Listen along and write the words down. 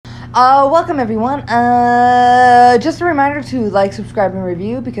Welcome everyone. Just a reminder to like, subscribe, and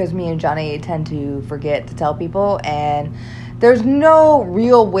review because me and Johnny tend to forget to tell people, and there's no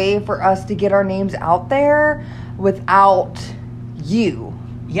real way for us to get our names out there without you.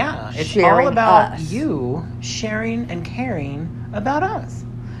 Yeah, it's sharing all about us. you sharing and caring about us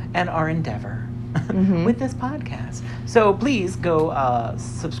and our endeavor Mm-hmm. with this podcast. So please go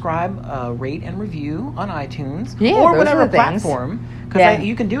subscribe, rate, and review on iTunes Yeah, or those whatever are the things. platform. Because Yeah.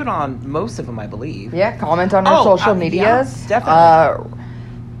 you can do it on most of them, I believe. Yeah, comment on our social medias. Yeah, definitely.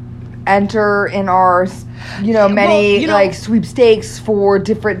 Enter in our, many Well, sweepstakes for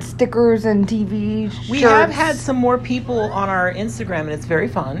different stickers and TV shirts. We have had some more people on our Instagram, and it's very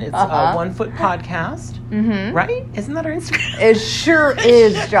fun. It's One Foot Podcast, Mm-hmm. right? Isn't that our Instagram? It sure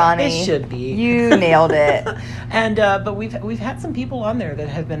is, Johnny. It should be. You nailed it. And but we've had some people on there that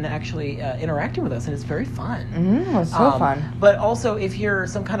have been actually interacting with us, and it's very fun. It's so fun. But also, if you're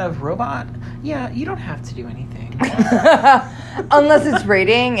some kind of robot, you don't have to do anything. Unless it's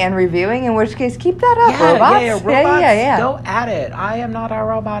rating and reviewing, in which case, keep that up, robots. Robots, Yeah. go at it. I am not a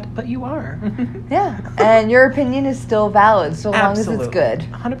robot, but you are. Yeah, and your opinion is still valid so long as it's good.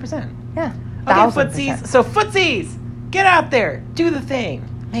 100%. Yeah. Okay, 1000%. footsies. So, footsies, get out there, do the thing,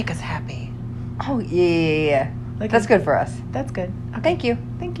 make us happy. Oh, yeah. Like That's good for us. That's good. Okay. Thank you.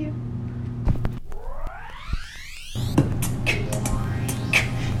 Thank you.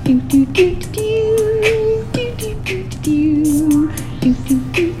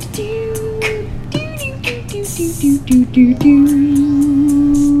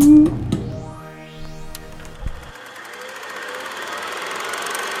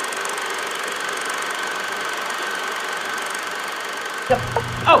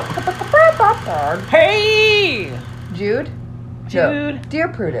 Oh. Hey! Jude? Jude. No. Dear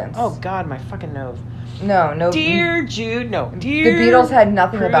Prudence. Oh, God, my fucking nose. No. Dear Jude, no. The Dear Beatles had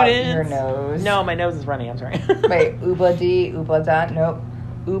nothing about Prudence. your nose. No, my nose is running. I'm sorry. Wait, oobla dee, oobla da. Nope.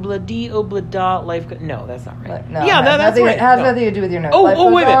 Oobla dee, oobla da, life. No, that's not right. No. Yeah, that's that's right. It has No. nothing to do with your nose. Oh, Life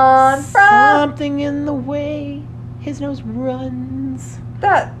wait a goes minute. on from. Something in the way his nose runs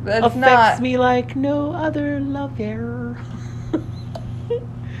That's affects not. me like no other lover.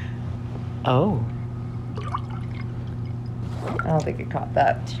 Oh, I don't think it caught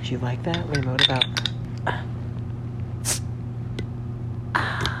that. did you like that remote about?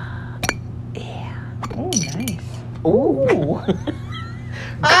 Yeah. Oh, nice. Ooh.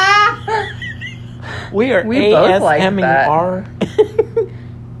 Ah! We are We both like ASMing that. our.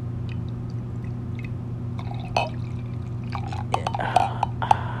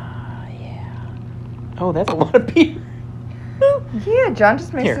 Yeah. Oh, that's a lot of beer. Yeah, John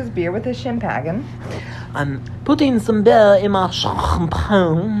just makes Here. his beer with his champagne. I'm putting some beer in my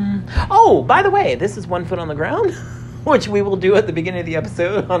champagne. Oh, by the way, this is One Foot on the Ground, which we will do at the beginning of the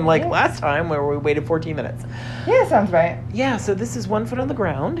episode, unlike last time where we waited 14 minutes. Yeah, sounds right. Yeah, so this is One Foot on the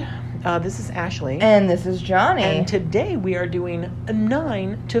Ground. This is Ashley. And this is Johnny. And today we are doing a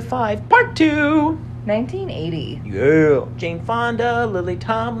 9 to 5 part 2. 1980. Yeah. Jane Fonda, Lily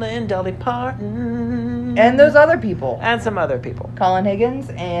Tomlin, Dolly Parton. And those other people. And some other people. Colin Higgins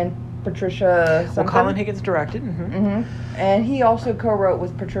and Patricia something. Well, Colin Higgins directed. Mm-hmm. And he also co-wrote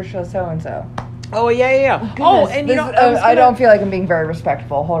with Patricia so-and-so. Oh, yeah. Goodness, Oh, and you know, I don't feel like I'm being very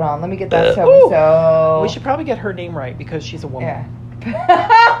respectful. Hold on, let me get that so-and-so. We should probably get her name right because she's a woman.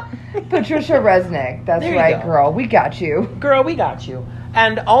 Yeah. Patricia Resnick. That's There you right, go. girl. We got you. Girl, we got you.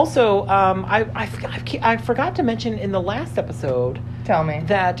 And also, I forgot to mention in the last episode Tell me.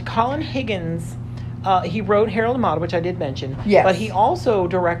 that Colin Higgins, he wrote Harold and Maude, which I did mention. Yes. But he also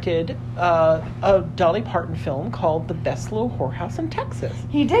directed a Dolly Parton film called The Best Little Whorehouse in Texas.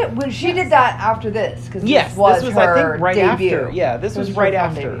 He did. Well, she did that after this because Yes, this was I her think right debut. after. Yeah, this was her right film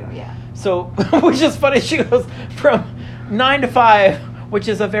after. debut, yeah. So, which is funny, she goes from 9 to 5, which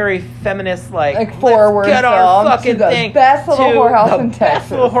is a very feminist, like forward let's get our film fucking to the thing best little to whorehouse the in best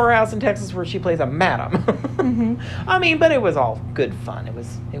Texas. little whorehouse in Texas, where she plays a madam. Mm-hmm. I mean, but it was all good fun. It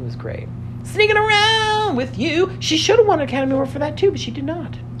was great. Sneaking around with you. She should have won an Academy Award for that too, but she did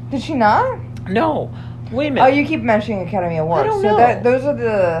not. Did she not? No. Wait a Oh, minute. you keep mentioning Academy Awards. I don't so know. those are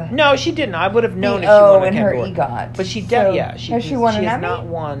the No, she didn't. I would have known if she O won an and her Academy Award. EGOT. But she did. So, Yeah, has she won an has Emmy? not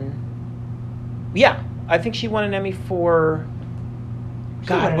won. Yeah, I think she won an Emmy for.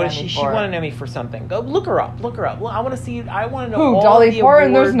 God, what is she? She won an Emmy for something. Go look her up. Look her up. Well, I want to see. I want to know. Who? all Dolly the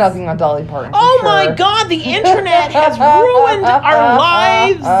Parton? awards. There's nothing on Dolly Parton. Oh for my sure. God! The internet has ruined our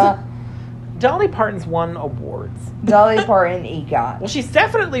lives. Dolly Parton's won awards. Dolly Parton EGOT. Well, she's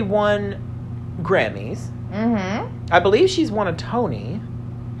definitely won Grammys. Mm-hmm. I believe she's won a Tony.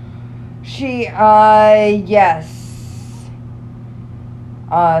 She, yes.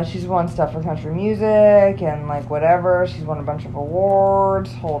 She's won stuff for country music and like whatever. She's won a bunch of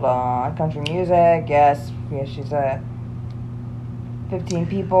awards. Hold on, country music. Yes, she's a 15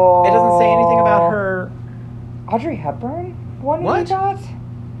 people. It doesn't say anything about her. Audrey Hepburn won What? an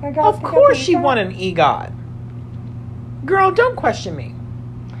EGOT. Of course, she won an EGOT. Girl, don't question me.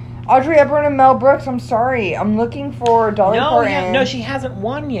 Audrey Hepburn and Mel Brooks. I'm sorry. I'm looking for Dolly Parton. No, she hasn't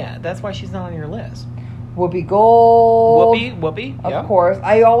won yet. That's why she's not on your list. Whoopi Gold. Whoopi. Of course.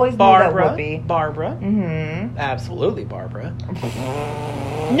 I always knew that Barbara. Whoopi. Barbara. Mm-hmm. Absolutely, Barbara.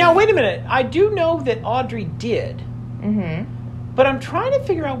 Now, wait a minute. I do know that Audrey did. Mm-hmm. But I'm trying to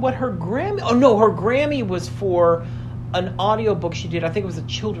figure out what her Grammy... Oh, no, her Grammy was for an audiobook she did. I think it was a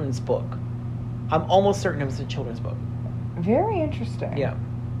children's book. I'm almost certain it was a children's book. Very interesting. Yeah.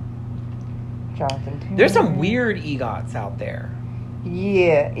 Jonathan Taylor. There's some weird EGOTs out there.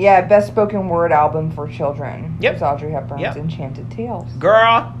 Yeah. Best spoken word album for children. Yep. It's Audrey Hepburn's Yep. Enchanted Tales.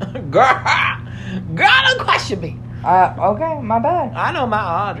 Girl, don't question me. Okay, my bad. I know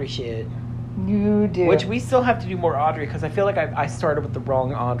my Audrey shit. You do. Which we still have to do more Audrey because I feel like I started with the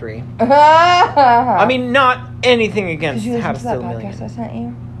wrong Audrey. I I mean, not anything did against you How listen to to that Steal a podcast I Million. sent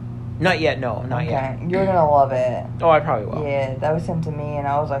you? Not yet, no, not Okay, yet. you're gonna love it. Oh, I probably will. Yeah, that was sent to me, and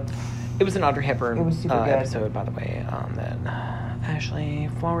I was like, It was an Audrey Hepburn It was super good. episode, by the way, that Ashley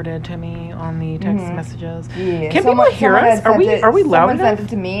forwarded to me on the text Mhm. messages. yeah. Can someone- people hear someone us? had Are sent it- we loud Someone enough? sent it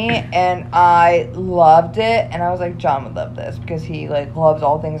to me, and I loved it, and I was like, John would love this because he like loves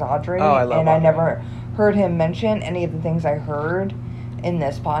all things Audrey. Oh, I love and I Audrey. never heard him mention any of the things I heard in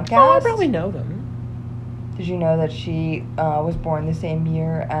this podcast. Oh, I probably know them. Did you know that she was born the same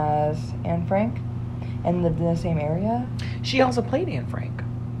year as Anne Frank and lived in the same area? She also played Anne Frank.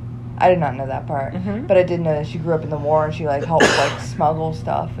 I did not know that part, Mhm. but I did know that she grew up in the war and she like helped like smuggle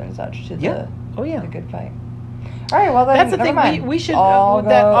stuff and such to Yeah. Oh, yeah. the good fight. All right, well then That's the never thing. mind. We should I'll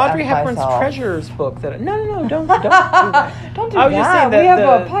that go Audrey F Hepburn's myself. Treasures book. That no, don't do that. Don't do I was just that. saying that We have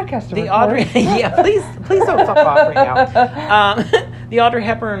the, a podcast to the record. Audrey. Yeah, please don't fuck off right now. The Audrey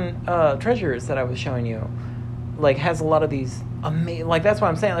Hepburn Treasures that I was showing you, like, has a lot of these amazing. Like, that's what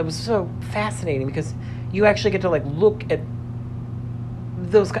I'm saying. It was so fascinating because you actually get to like look at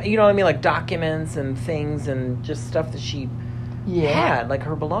those. You know what I mean? Like documents and things and just stuff that she had, like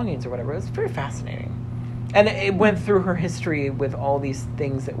her belongings or whatever. It was very fascinating. And it went through her history with all these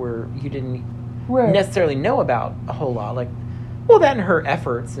things that you didn't Right. necessarily know about a whole lot. Like, well, then her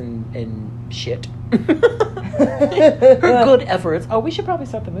efforts and shit. Her good efforts. Oh, we should probably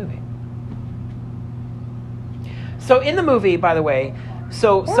start the movie. So in the movie, by the way,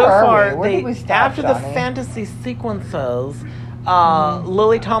 so Where far are we? Where did we stop, after the Johnny? fantasy sequences,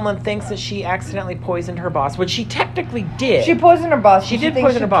 Lily Tomlin thinks that she accidentally poisoned her boss, which she technically did. She poisoned her boss. She but did thinks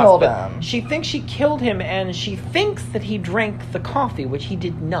poison she her boss, killed but him. she thinks she killed him, and she thinks that he drank the coffee, which he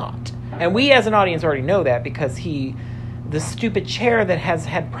did not. And we, as an audience, already know that because the stupid chair that has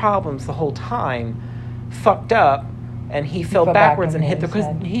had problems the whole time, fucked up, and he fell backwards and hit the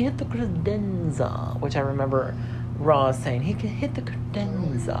credenza, which I remember Roz saying he could hit the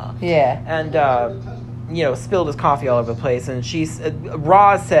credenza. Yeah. And spilled his coffee all over the place. And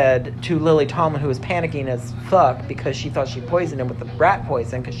Roz said to Lily Tomlin, who was panicking as fuck because she thought she poisoned him with the rat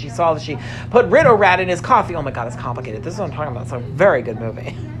poison because she saw that she put Ritter Rat in his coffee. Oh my God, it's complicated. This is what I'm talking about. It's a very good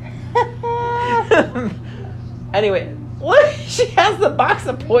movie. Anyway, what? She has the box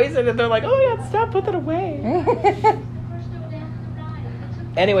of poison and they're like, oh yeah, stop, put that away.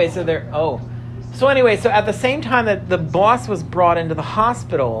 Anyway, so at the same time that the boss was brought into the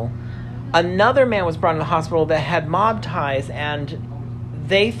hospital, another man was brought into the hospital that had mob ties, and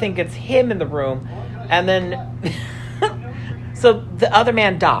they think it's him in the room. And then, so the other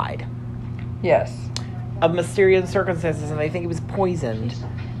man died Yes. of mysterious circumstances, and they think he was poisoned.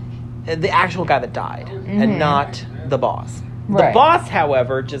 The actual guy that died, and not the boss. Right. The boss,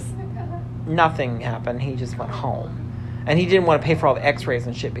 however, just nothing happened. He just went home. And he didn't want to pay for all the x-rays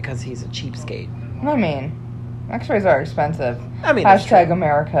and shit because he's a cheapskate. I mean, x-rays are expensive. I mean, that's Hashtag true.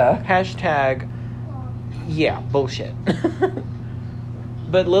 America. Hashtag, yeah, bullshit.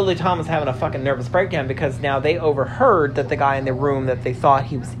 But Lily Tomlin's having a fucking nervous breakdown because now they overheard that the guy in the room that they thought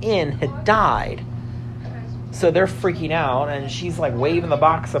he was in had died. So they're freaking out, and she's like waving the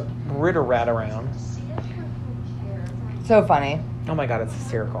box of Ritter Rat around. So funny. Oh my God, it's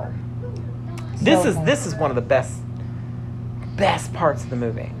hysterical. So This is one of the best parts of the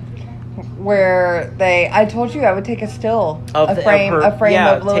movie. Where I told you I would take a still, Of a the- frame of her- of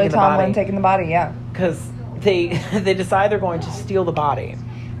yeah, Lily taking the Tomlin body. taking the body. Yeah. Because they decide they're going to steal the body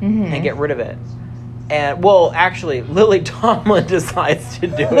Mm-hmm. and get rid of it. And, well, actually, Lily Tomlin decides to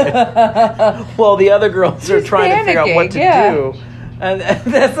do it. Well, the other girls are She's trying to figure out what to panicking, yeah. do. And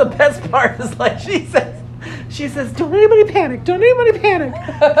that's the best part. Is like she says, "Don't anybody panic! Don't anybody panic!"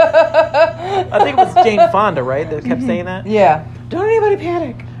 I think it was Jane Fonda, right, that kept saying that. Yeah. Don't anybody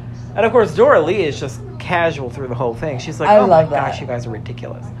panic. And of course, Dora Lee is just casual through the whole thing. She's like, I "Oh my love that. gosh, you guys are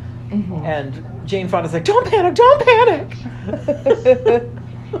ridiculous." Mhm. And Jane Fonda's like, "Don't panic! Don't panic!"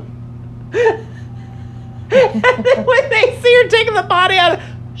 And then when they see her taking the body out,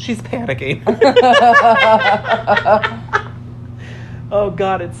 she's panicking. Oh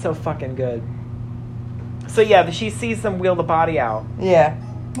God, it's so fucking good. So yeah, she sees them wheel the body out, Yeah.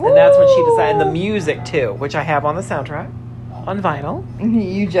 and that's when she decided. And the music too, which I have on the soundtrack, on vinyl.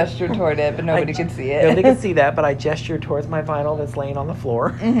 You gestured toward it, but nobody could see it. Nobody can see that, but I gestured towards my vinyl that's laying on the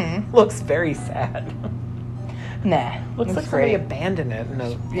floor. Mm-hmm. Looks very sad. Nah. Looks it's like somebody great. abandoned it in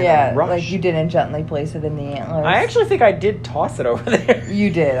a Yeah, rush. like you didn't gently place it in the antlers. I actually think I did toss it over there.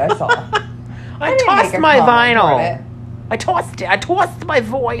 You did, I saw. I didn't tossed make a my comment toward vinyl. it. I tossed it. I tossed my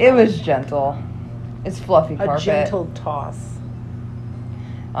voice. It was gentle. It's fluffy a carpet. gentle toss.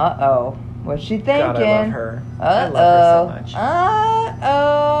 Uh-oh. What's she thinking? God, I love her. Uh-oh. I love her so much.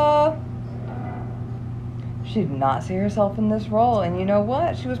 Uh-oh. She did not see herself in this role, and you know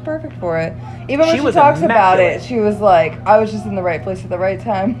what? She was perfect for it. Even when She she was talks about immaculate. it, she was like, I was just in the right place at the right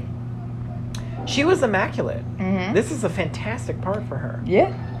time. She was immaculate. Mhm. This is a fantastic part for her.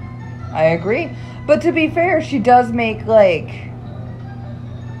 Yeah, I agree. But to be fair, she does make, like,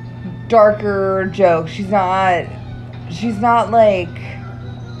 darker jokes. She's not like,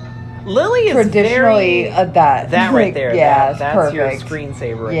 Lily is traditionally very... that. That right Like, there. Yeah, that's perfect. your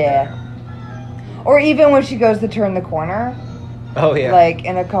screensaver right Yeah. there. Or even when she goes to turn the corner, Oh, yeah. like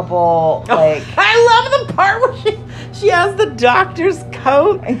in a couple, Oh, like I love the part where she has the doctor's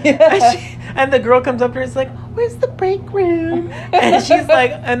coat. And the girl comes up to her and is like, "Where's the break room?" And she's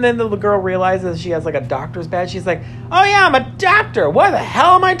like, and then the girl realizes she has like a doctor's badge. She's like, "Oh yeah, I'm a doctor. Why the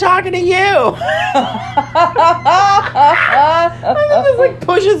hell am I talking to you?" And then just like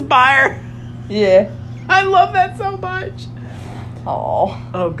pushes by her. yeah. I love that so much. Oh.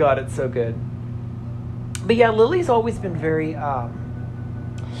 Oh God, it's so good. But yeah, Lily's always been very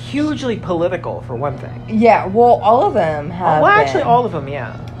hugely political for one thing. Yeah. Well, all of them have. Well, actually, been. all of them,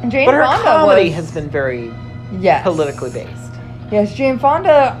 yeah. And Jane But her Fonda comedy was- has been very Yes. politically based. Yes, Jane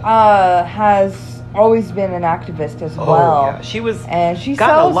Fonda has always been an activist as well. Oh yeah, she was And she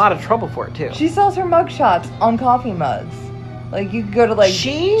gotten sells a lot of trouble for it too. She sells her mugshots on coffee mugs. Like you could go to like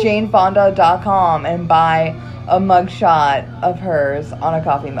She- JaneFonda.com and buy a mugshot of hers on a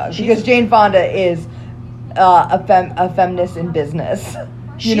coffee mug She's- because Jane Fonda is a feminist in business.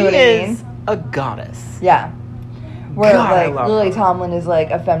 You know what I mean? is a goddess. Yeah. Where God, I like love Lily her. Tomlin is like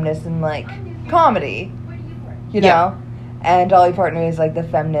a feminist in like comedy, you Yeah. know, and Dolly Parton is like the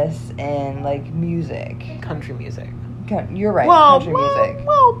feminist in like music. Country music. You're right. Well, country music.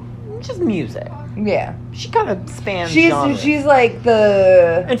 Well, just music. Yeah. She kind of spans genres. She's like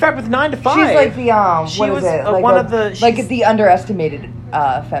the. In fact, with 9 to 5, She's like the she what was is it? one of the- like she's- the underestimated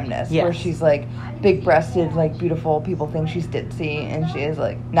feminist, where Yes. she's like big-breasted, like beautiful. People think she's ditzy, and she is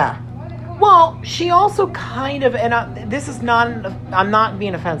like, nah. Well, she also kind of, and this is not. I'm not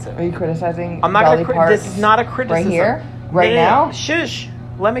being offensive. Are you criticizing? I'm not Dolly going to. Parton This is not a criticism. Right here, No, right no, no. now. Shush.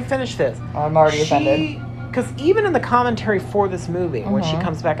 Let me finish this. Oh, I'm already offended. Because even in the commentary for this movie, when she Mhm.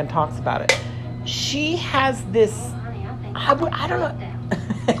 comes back and talks about it, she has this. I don't know.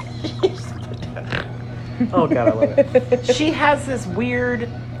 Oh God, I love it. She has this weird,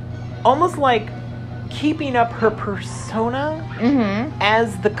 almost like keeping up her persona Mm-hmm.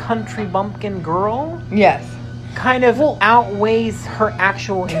 as the country bumpkin girl Yes. kind of outweighs her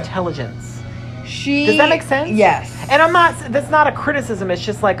actual intelligence. She. Does that make sense? Yes. And I'm not. That's not a criticism. It's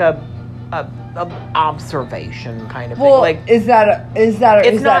just like a observation kind of Well, thing. Like is that It's not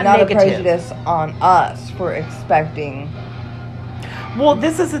not a negative. prejudice on us for expecting? well,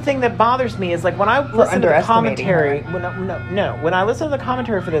 this is the thing that bothers me is like when I listen to the underestimating commentary. When I listen to the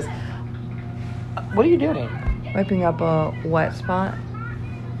commentary for this, what are you doing? Wiping up a wet spot.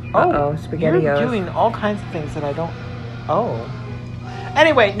 Oh, SpaghettiOs. You're doing all kinds of things that I don't. Oh.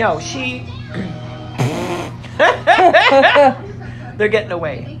 Anyway, no, she. They're getting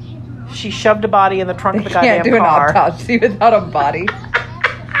away. She shoved a body in the trunk of the goddamn Can't do an car. autopsy without a body.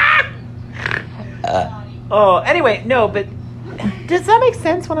 Oh, anyway, no, but does that make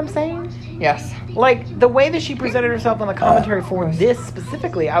sense what I'm saying? Yes. Like the way that she presented herself on the commentary for gross. this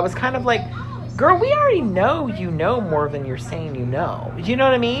specifically, I was kind of like, girl, we already know you know more than you're saying you know. Do you know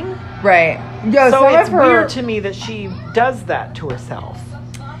what I mean? Right. Yo, So some it's of her, weird to me that she does that to herself.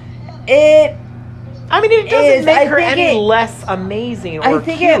 It. I mean, it doesn't Is- I make her think any it- less amazing or I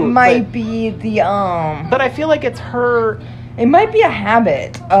think cute, it might be the But I feel like it's her It might be a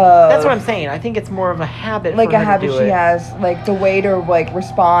habit. That's what I'm saying. I think it's more of a habit. Like for a her habit to do she it. has, like the way to like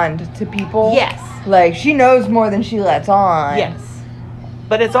respond to people. Yes. Like she knows more than she lets on. Yes.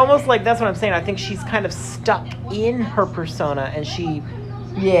 But it's almost like that's what I'm saying. I think she's kind of stuck in her persona, and she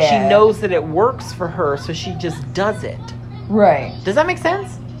knows that it works for her, so she just does it. Right. Does that make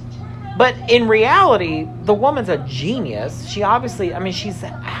sense? But in reality, the woman's a genius. She obviously, I mean,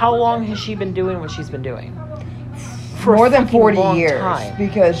 how long has she been doing what she's been doing? For more a than fucking 40 long years, time.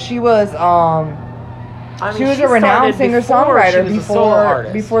 because she was I mean, she was she a renowned started before singer-songwriter she was a solo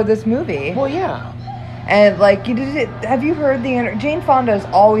artist. before this movie. Well, yeah. And like have you heard Jane Fonda is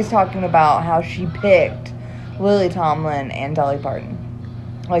always talking about how she picked Lily Tomlin and Dolly Parton.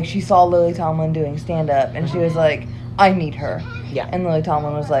 Like she saw Lily Tomlin doing stand-up and she was like, I need her. Yeah. And Lily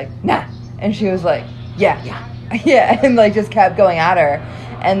Tomlin was like, nah. And she was like, yeah. Yeah. Yeah. And like just kept going at her.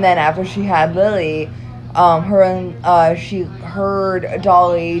 And then after she had Lily, she heard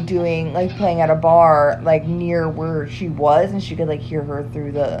Dolly playing at a bar like near where she was, and she could like hear her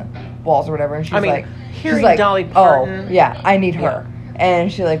through the walls or whatever. And hearing Dolly Parton. Oh yeah, I need her.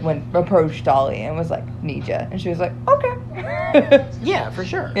 And she like approached Dolly and was like, need ya. And she was like, okay. Yeah, for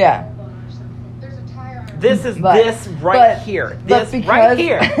sure. Yeah. This is right here. This right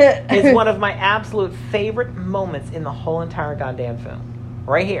here is one of my absolute favorite moments in the whole entire goddamn film.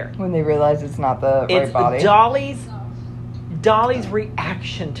 Right here. When they realize it's not the right body. Dolly's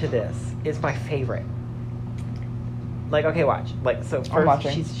reaction to this is my favorite. Like, okay, watch. Like, so first I'm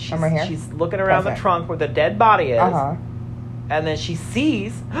watching. I'm right here. She's looking around the trunk where the dead body is. Uh-huh. And then she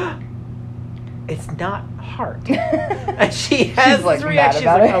sees it's not Hart. And she has She's, like, this reaction. She's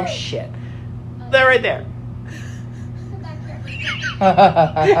mad like, about oh shit. They're right there. Look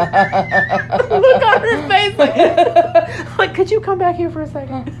on her face. Like, could you come back here for a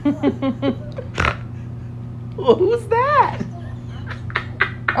second? Well, who's that?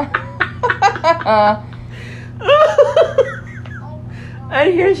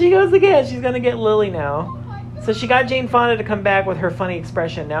 And here she goes again. She's going to get Lily now. So she got Jane Fonda to come back with her funny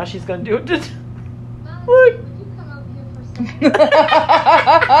expression. Now she's going to do it. Look.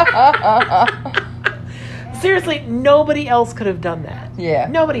 Seriously, nobody else could have done that. Yeah.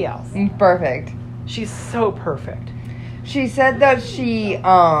 Nobody else. Perfect. She's so perfect. She said that she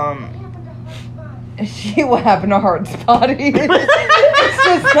what happened to Hart's body?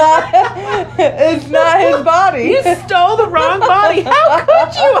 It's not his body. You stole the wrong body. How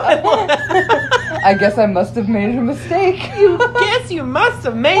could you? I guess I must have made a mistake. You guess you must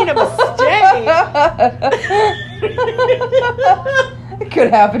have made a mistake. It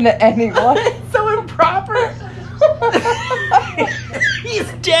could happen to anyone. It's so improper.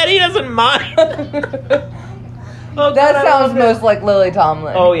 He's dead. He doesn't mind. Oh, that God, sounds most like Lily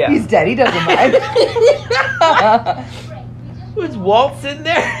Tomlin. Oh, yeah. He's dead. He doesn't mind. Was Walt sitting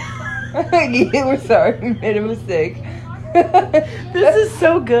there? We're sorry. We made a mistake. This is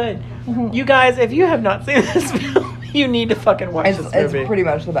so good. You guys, if you have not seen this film, you need to fucking watch this movie. It's pretty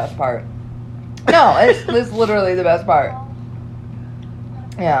much the best part. No, it's literally the best part.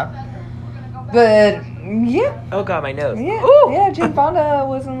 Yeah. But, yeah. Oh, God, my nose. Yeah. Ooh. Yeah, Jane Fonda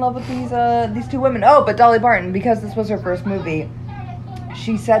was in love with these two women. Oh, but Dolly Parton, because this was her first movie,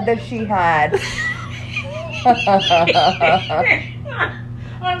 she said that she had...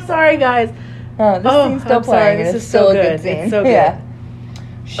 I'm sorry, guys. This scene's still playing, and it's still a good scene. It's so good. Yeah.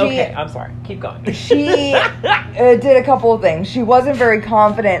 Okay, I'm sorry. Keep going. She did a couple of things. She wasn't very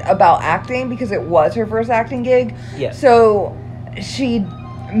confident about acting because it was her first acting gig. Yes. So she,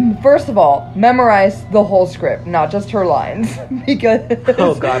 first of all, memorized the whole script, not just her lines. Because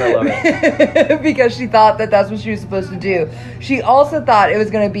oh, God, I love it. Because she thought that that's what she was supposed to do. She also thought it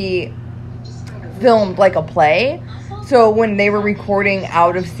was going to be filmed like a play. So when they were recording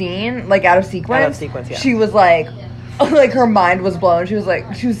out of sequence, yeah. she was like her mind was blown. She was like,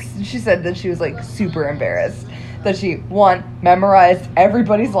 she said that she was like super embarrassed that she, one, memorized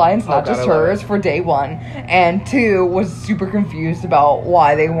everybody's lines, not just hers, for day one, and two, was super confused about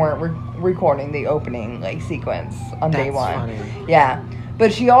why they weren't recording the opening sequence on day one. Funny. Yeah.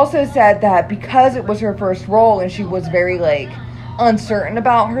 But she also said that because it was her first role and she was very uncertain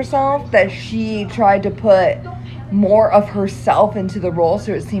about herself, that she tried to put more of herself into the role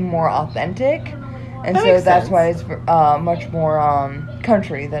so it seemed more authentic. And that so makes that's sense. why it's much more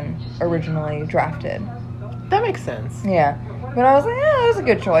country than originally drafted. That makes sense. Yeah. But I was like, yeah, that was a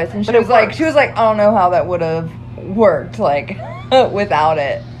good choice. And she But was like, I don't know how that would have worked without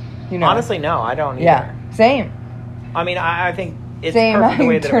it. You know. Honestly, no, I don't either. Yeah. Same. I mean, I think it's Same. perfect the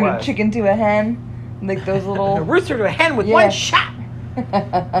way that it Turn was. a chicken to a hen. Like those little A rooster to a hen with Yeah. one shot.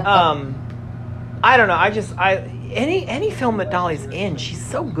 I don't know. Any film that Dolly's in, she's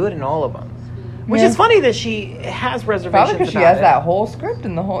so good in all of them. Which Yeah. is funny that she has reservations Probably because she about has it. that whole script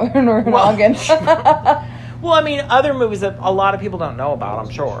in her noggin. Well, I mean, other movies that a lot of people don't know about, I'm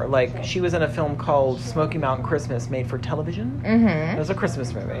sure. Like, she was in a film called Smoky Mountain Christmas, made for television. It was a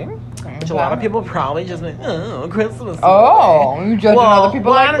Christmas movie, which a lot of people probably just went, oh, Christmas movie. Oh, you judging other people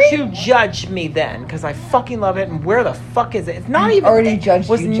why like don't me? you judge me then? Because I fucking love it, and where the fuck is it? It's not even... already judged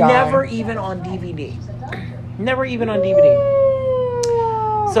was you, John. never even on DVD. Never even on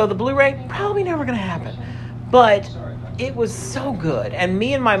DVD. So the Blu-ray, probably never going to happen. But... it was so good, and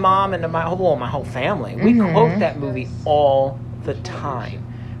me and my mom and my whole family, we quote that movie all the time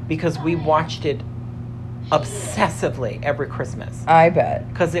because we watched it obsessively every Christmas I bet.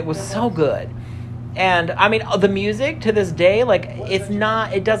 because it was so good. And I mean, the music to this day, like,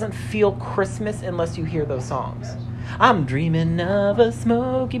 it doesn't feel Christmas unless you hear those songs. I'm dreaming of a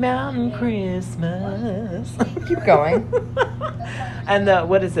Smoky Mountain Christmas. Keep going. And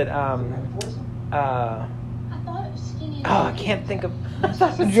what is it? I can't think of.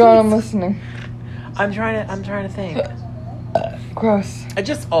 John, I'm listening. I'm trying to think. Gross.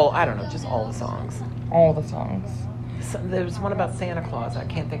 Just all the songs. All the songs. There was one about Santa Claus. I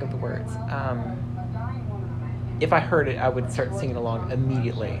can't think of the words. If I heard it, I would start singing along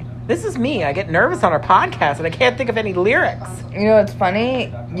immediately. This is me. I get nervous on our podcast, and I can't think of any lyrics. You know what's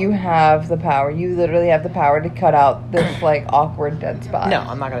funny? You have the power. You literally have the power to cut out this, like, awkward dead spot. No,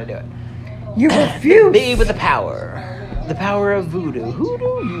 I'm not going to do it. You refuse. Be with the power. The power of voodoo.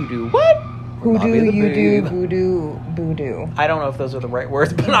 Hoodoo, you do. What? Hoodoo, Mommy the you do, babe. voodoo, voodoo. I don't know if those are the right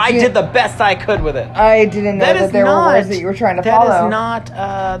words, but I did the best I could with it. I didn't know that there were words that you were trying to follow.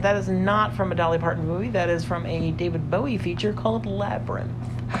 That is not from a Dolly Parton movie. That is from a David Bowie feature called Labyrinth.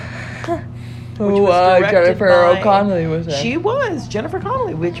 Which was directed Jennifer by- O'Connelly was in. She was Jennifer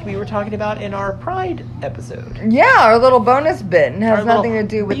Connelly, which we were talking about in our Pride episode. Yeah, our little bonus bit and has Our nothing little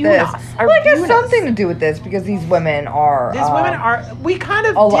to do with bonus. this. Our Well, it has bonus. something to do with this because these women are We kind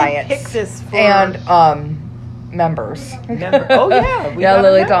of alliance did pick this for and members. member. Oh yeah, Yeah, got a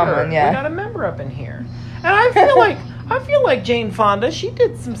Lily member. Tomlin, yeah. We got a member up in here, and I feel like Jane Fonda. She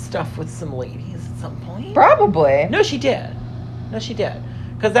did some stuff with some ladies at some point. Probably. No, she did.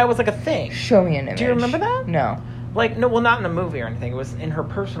 Because that was like a thing. Show me an image. Do you remember that? No. Like, no, well, not in a movie or anything. It was in her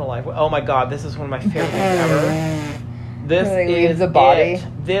personal life. Oh my God, this is one of my favorite things ever. This Where they leave is the body it.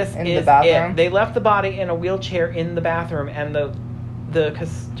 This in is the bathroom? it. They left the body in a wheelchair in the bathroom, and the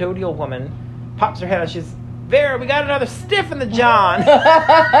custodial woman pops her head out. She's, Vera, we got another stiff in the John.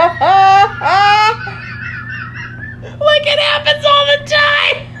 Like it happens all the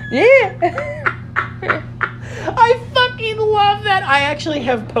time. Yeah. I fucking love that. I actually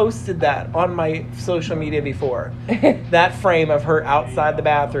have posted that on my social media before. That frame of her outside the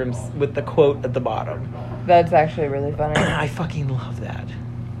bathrooms with the quote at the bottom. That's actually really funny. I fucking love that.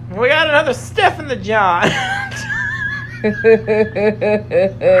 We got another stiff in the John.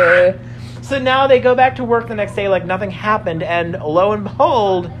 So now they go back to work the next day like nothing happened, and lo and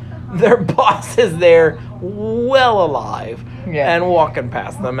behold, their boss is there, well alive, Yeah. and walking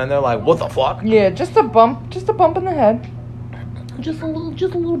past them, and they're like, "What the fuck?" Yeah, just a bump in the head. Just a little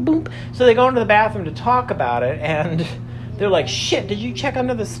boop. So they go into the bathroom to talk about it, and they're like, "Shit, did you check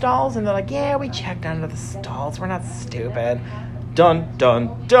under the stalls?" And they're like, "Yeah, we checked under the stalls. We're not stupid." Dun dun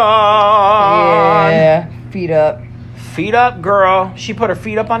dun. Yeah, feet up. Feet up, girl. She put her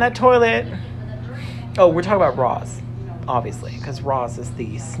feet up on that toilet. Oh, we're talking about Roz, obviously, because Roz is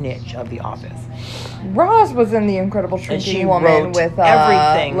the snitch of The Office. Roz was in The Incredible And she Shrinking Woman wrote with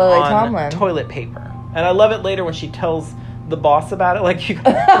everything Lily on Tomlin. toilet paper. And I love it later when she tells the boss about it. Like, you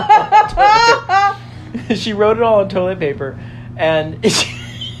got toilet paper. She wrote it all on toilet paper. And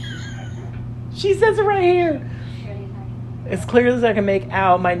she says it right here. As clear as I can make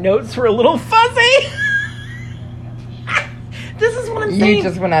out, my notes were a little fuzzy. This is what I'm saying. You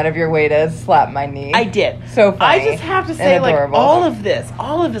just went out of your way to slap my knee. I did. So funny. I just have to say, and like, adorable. all of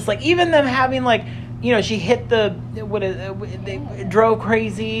this, like, even them having, like, you know, she hit they drove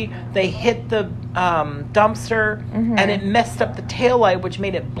crazy, they hit the dumpster, Mm-hmm. and it messed up the taillight, which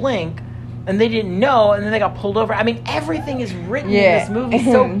made it blink, and they didn't know, and then they got pulled over. I mean, everything is written in this movie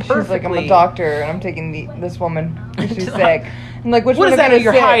so And perfectly. she's like, I'm a doctor, and I'm taking this woman. She's sick. I'm like, which What one is am I that gonna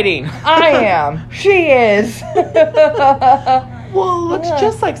you're sit? hiding? I am. She is. Well, it looks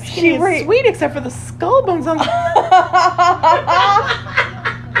just like Skinny and Sweet, except for the skull bones on the...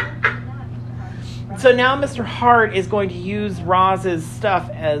 So now Mr. Hart is going to use Roz's stuff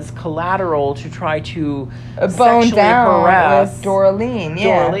as collateral to try to Bone sexually down harass with Dorleen.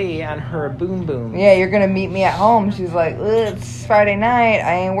 Yeah. Dorlee and her boom boom. Yeah, you're gonna meet me at home. She's like, "Ugh, it's Friday night.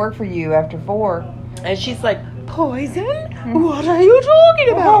 I ain't work for you after 4. And she's like, poison? What are you talking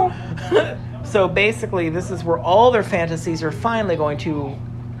about? So basically, this is where all their fantasies are finally going to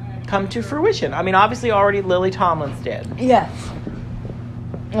come to fruition. I mean, obviously, already Lily Tomlin's dead. Yes.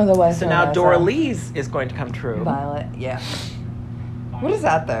 Otherwise, So now Doralee's is going to come true. Violet. Yeah. What is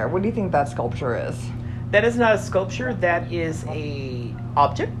that there? What do you think that sculpture is? That is not a sculpture. That is a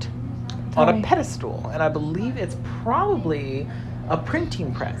object on a pedestal, and I believe it's probably a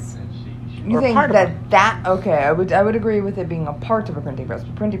printing press. You or think part of that one. that okay? I would agree with it being a part of a printing press,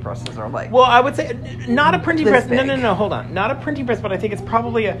 but printing presses are like Well, I would say not a printing This press. big. No. Hold on. Not a printing press, but I think it's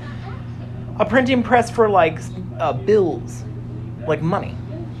probably a printing press for like bills, like money.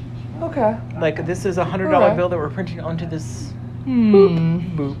 okay. Like this is $100 Okay. bill that we're printing onto this.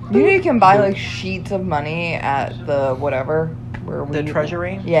 Boop, Boop. You know you can buy like sheets of money at the whatever where The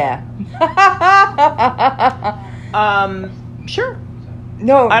treasury. Yeah. Sure.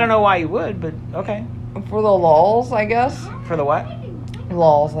 No. I don't know why you would, but okay. For the lols, I guess. For the what?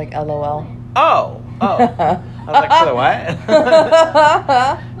 Lols, like LOL. Oh. I was like, for the what?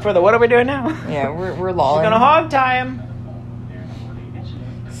 For the what are we doing now? Yeah, we're She's lolling. gonna hog tie him.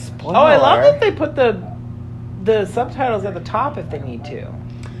 Spoiler. Oh, I love that they put the subtitles at the top if they need to.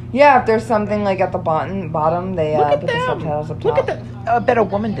 Yeah, if there's something like at the bottom, they Look at put the them. subtitles up top. Look at that. I bet a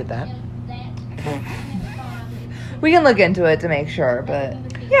woman did that. We can look into it to make sure, but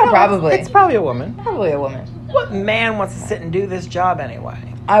yeah, No, probably. It's probably a woman. Probably a woman. What man wants to sit and do this job anyway?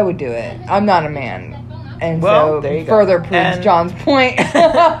 I would do it. I'm not a man. And Well, so there you go. further proves And- John's point.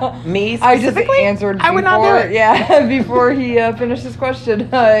 Me I just specifically? answered before, I would not do it. Yeah, before he finished his question.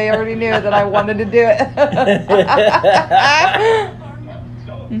 I already knew that I wanted to do it.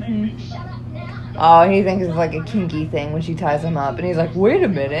 Mhm. Oh, he thinks it's like a kinky thing when she ties him up. And he's like, wait a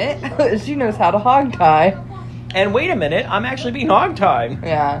minute. She knows how to hog tie. And wait a minute, I'm actually being hog-tied.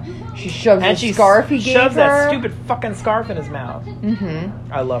 Yeah. She shoves And the she scarf he gave shoves her. that stupid fucking scarf in his mouth.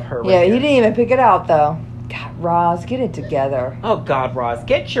 Mm-hmm. I love her. Yeah, right he here. didn't even pick it out, though. God, Roz, get it together. Oh God, Roz,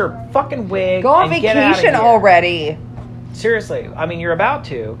 get your fucking wig. Go on and get outta vacation here. already. Seriously, I mean you're about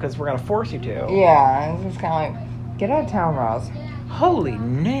to because we're gonna force you to. Yeah, it's just kind of like, get out of town, Roz. Holy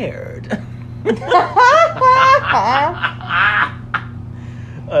nerd.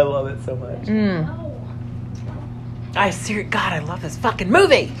 I love it so much. God, I love this fucking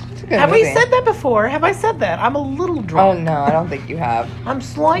movie. It's a good Have we movie. said that before? Have I said that? I'm a little Oh, drunk. no, I don't think you have. I'm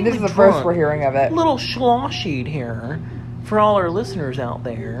slightly This is the drunk. first we're hearing of it. A little sloshied here for all our listeners out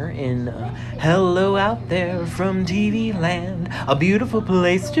there in hello out there from TV land, a beautiful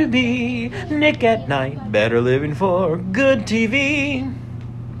place to be. Nick at Night, better living for good TV.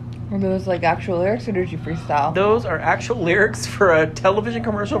 Are those like actual lyrics or did you freestyle? Those are actual lyrics for a television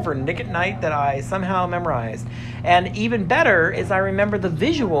commercial for Nick at Night that I somehow memorized. And even better is I remember the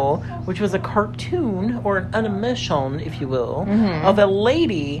visual, which was a cartoon or an animation, if you will, of a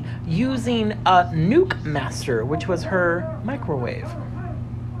lady using a Nuke Master, which was her microwave.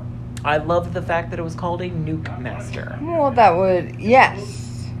 I loved the fact that it was called a Nuke Master. Well, that would,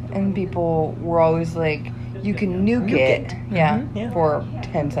 yes. And people were always like, you can nuke it. Yeah, Mhm, yeah. for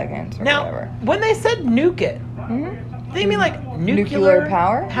 10 seconds or Now, whatever. when they said nuke it, Mhm. they mean like Nuclear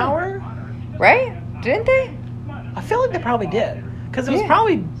power? Power? Right? Didn't they? I feel like they probably did. Because it was Yeah.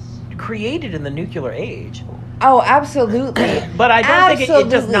 probably created in the nuclear age. Oh, absolutely. But I don't think it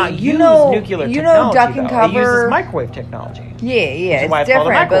does not Absolutely. use nuclear you technology. know, duck and though. It uses cover. microwave technology. Yeah, is why it's it's called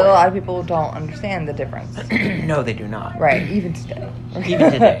a different, but a microwave. lot of people don't understand the difference. No, they do not. Right, even today.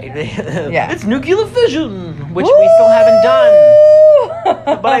 Even today. Yeah. It's nuclear fission, which we still haven't done.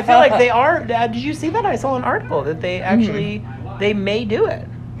 But I feel like they are. Did you see that? I saw an article that they actually, they may do it.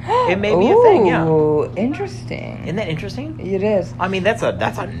 It may be a thing, yeah. Ooh, interesting. Isn't that interesting? It is. I mean, that's a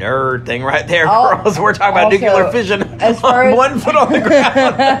nerd thing right there, Oh, girls. We're talking about also, nuclear fission as far on as- 1 foot on the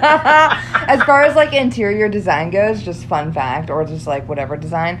ground. As far as like interior design goes, just fun fact, or just like whatever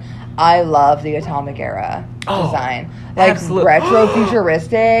design, I love the atomic era Oh, design. Like absolute- retro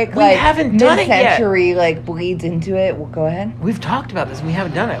futuristic. We like haven't done it yet. mid-century, like bleeds into it. Well, go ahead. We've talked about this and we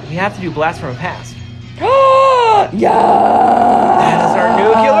haven't done it. We have to do Blast from the Past. Yeah. That is our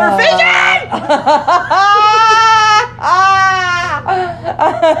nuclear fission!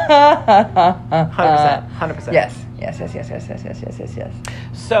 100%. Yes.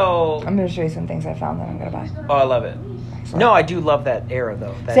 So, I'm gonna show you some things I found that I'm gonna buy. oh, I love it. No, I do love that era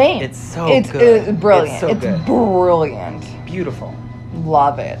though. That, Same. It's so it's good. brilliant. It's so good. Brilliant. Beautiful.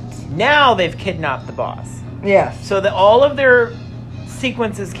 Love it. Now they've kidnapped the boss. Yes. So that all of their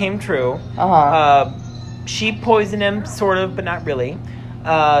sequences came true. She poisoned him, sort of, but not really.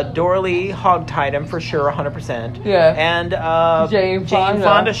 Dorley hogtied him for sure, 100%. Yeah. And Jane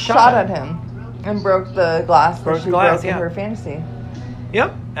Fonda shot at him and broke the glass that she broke in her fantasy.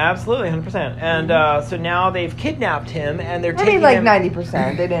 Yep, absolutely, 100%. And so now they've kidnapped him, and they're taking like him...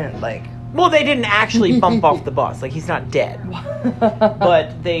 90%. They didn't, like... Well, they didn't actually bump off the boss. Like, he's not dead.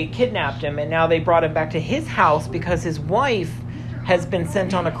 But they kidnapped him, and now they brought him back to his house because his wife has been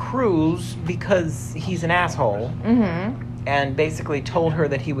sent on a cruise because he's an asshole. Mm-hmm. And basically told her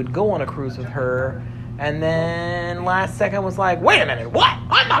that he would go on a cruise with her. And then last second was like, wait a minute, what?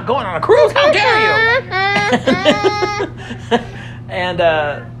 I'm not going on a cruise. How dare you? And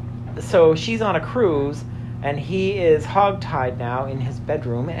so she's on a cruise, and he is hogtied now in his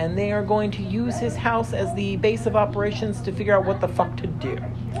bedroom, and they are going to use his house as the base of operations to figure out what the fuck to do.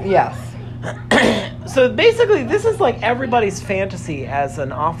 Yes. So basically, this is like everybody's fantasy as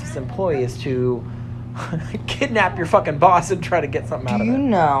an office employee is to kidnap your fucking boss and try to get something out of it. Do you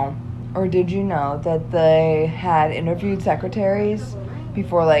know, or did you know, that they had interviewed secretaries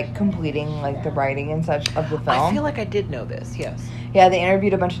before, like, completing, like, the writing and such of the film? I feel like I did know this, yes. Yeah, they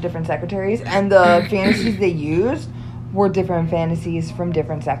interviewed a bunch of different secretaries, and the fantasies they used were different fantasies from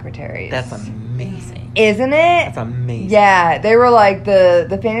different secretaries. That's amazing. Isn't it? That's amazing. Yeah, they were like,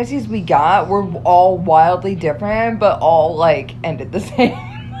 the fantasies we got were all wildly different, but all, like, ended the same.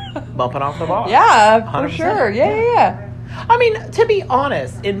 Bumping off the boss. Yeah, for 100%. sure. Yeah. I mean, to be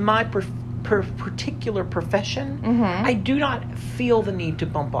honest, in my particular profession, I do not feel the need to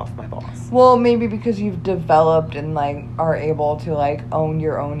bump off my boss. Well, maybe because you've developed and, like, are able to, like, own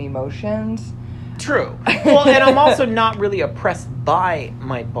your own emotions. True. Well, and I'm also not really oppressed by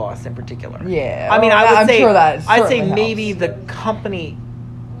my boss in particular. Yeah. I mean, I would say, sure that I'd say certainly maybe helps. the company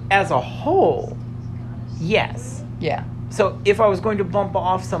as a whole, yes. Yeah. So if I was going to bump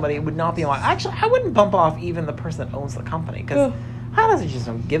off somebody, it would not be like... Actually, I wouldn't bump off even the person that owns the company, because I honestly just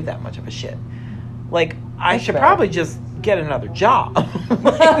don't give that much of a shit. Like, I should probably just get another job.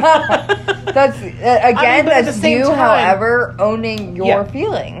 That's, again, that's you, time, however, owning your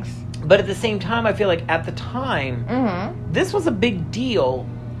feelings. But at the same time, I feel like at the time, this was a big deal.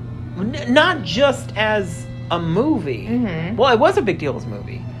 Not just as a movie. Well, it was a big deal as a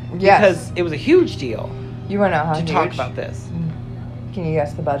movie. Yes. Because it was a huge deal. You want to know how to huge? talk about this. Can you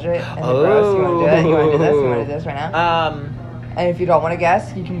guess the budget and the gross? You want to do it? You want to do this? You want to do this right now? And if you don't want to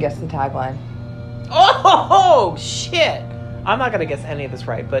guess, you can guess the tagline. Oh, shit. I'm not going to guess any of this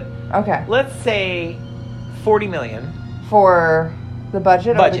right, but... Okay. Let's say $40 million. For the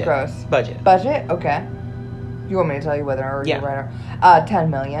budget or the gross? Budget. Budget? Okay. You want me to tell you whether or you're right or... $10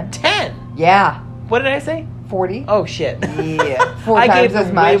 million. 10? Yeah. What did I say? 40. Oh, shit. Yeah. 4 I times gave as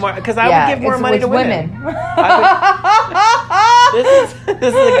them much. way more, because I would give more money to women. This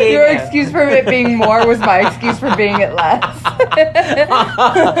is a gay Your man. excuse for it being more was my excuse for being it less.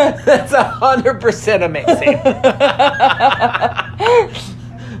 That's 100% amazing.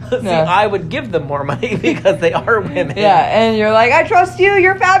 See, I would give them more money because they are women. Yeah, and you're like, I trust you.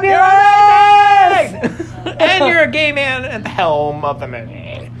 You're fabulous. And you're a gay man at the helm of the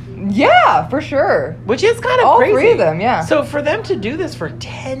movie. Yeah, for sure. Which is kind of all crazy. All 3 of them, yeah. So for them to do this for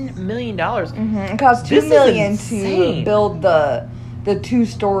 $10 million, it cost $2 million to build the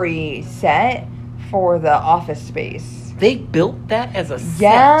 2-story set for the office space. They built that as a set?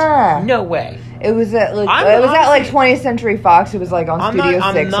 Yeah. No way. It was at like at 20th Century Fox. It was like on Studio 6 or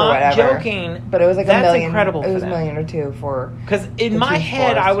whatever. I'm not joking. But it was like that's $1 million. Incredible. It was $1 million or $2 million for. Because in my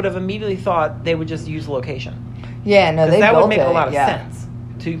head, I would have immediately thought they would just use location. Yeah, no, they that built would make it, a lot of sense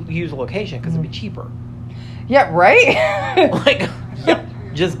to use a location because it'd be cheaper. Yeah, right. Like,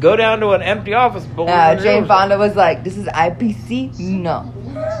 just go down to an empty office building. Jane Fonda was like, "This is IPC, no."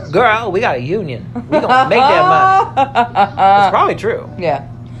 Girl, we got a union. We gonna make that money. It's probably true. Yeah.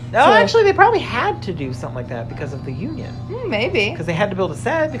 No, actually, they probably had to do something like that because of the union. Maybe. Because they had to build a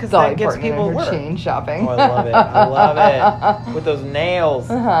set because that gives people work. Chain shopping. Oh, I love it. I love it. With those nails.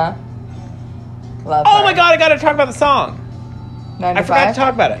 Love Oh my god, I gotta talk about the song. 95? I forgot to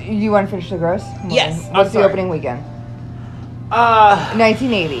talk about it. You want to finish the gross? Yes. What's the opening weekend?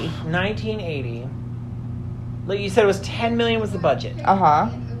 1980. 1980. Like you said, it was $10 million was the budget.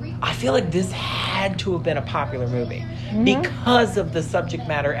 I feel like this had to have been a popular movie because of the subject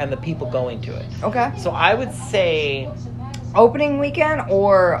matter and the people going to it. Okay. So I would say... Opening weekend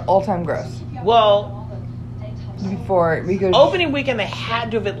or all-time gross? Well... Because opening weekend, they had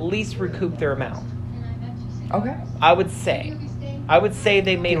to have at least recouped their amount. Okay. I would say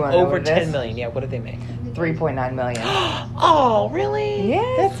they made over $10 million. Yeah, what did they make? $3.9 million. Oh, really?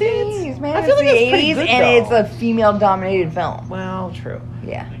 Yes, That's it. please, man. I feel It's like the it's pretty 80s, good, and though. it's a female-dominated film. Well, true.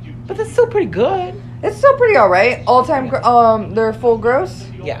 Yeah. But that's still pretty good. It's still pretty alright. All-time, their full gross.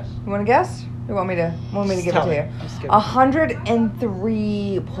 Yeah. You want to guess? You want me to Just give it tell to me. you? Just give it.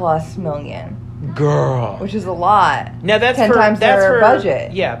 103+ million, Girl. which is a lot. Now that's 10 for times that's their for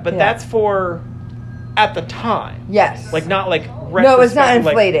budget. Yeah, but Yeah. that's for at the time. Yes. Like not like No, it's not retrospective,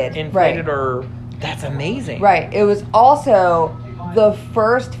 like, inflated. inflated Right. or that's amazing. Right. It was also the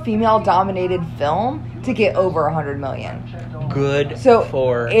first female-dominated film to get over 100 million. Good So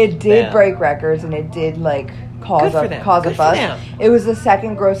for it did them. break records, and it did cause Good for a them. cause Good a for fuss. them. It was the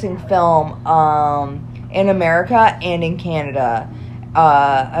second grossing film in America and in Canada.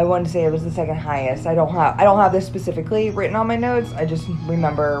 I want to say it was the second highest. I don't have this specifically written on my notes. I just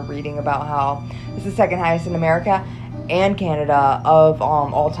remember reading about how it's the second highest in America and Canada of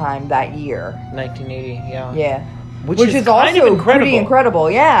all time that year. 1980. Yeah. Yeah, Which is kind also of incredible. pretty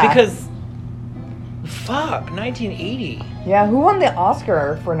incredible. Yeah, Because fuck, 1980. yeah, who won the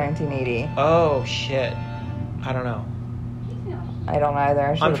Oscar for 1980? Oh shit. I don't know. I don't either. I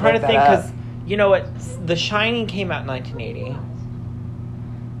I'm should've trying to looked think that up. because you know what? The Shining came out in 1980.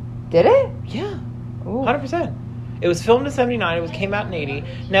 Did it? Yeah. Ooh. 100%. It was filmed in 79. It came out in 80.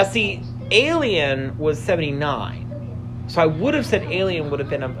 Now, see, Alien was 79. So I would have said Alien would have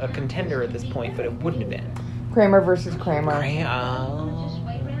been a contender at this point, but it wouldn't have been. Kramer versus Kramer. Yeah.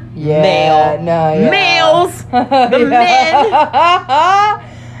 Yeah, no, yeah. Males! The men!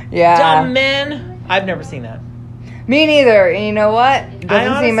 Yeah. Dumb men! I've never seen that. Me neither. And you know what?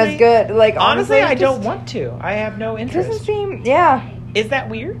 Doesn't seem as good. Like, honestly, I it don't just want to. I have no Doesn't interest. seem, yeah. Is that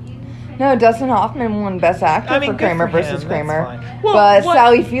weird? No, Dustin Hoffman won Best Actor I mean, for good Kramer for him. versus That's Kramer. fine. Well, But what-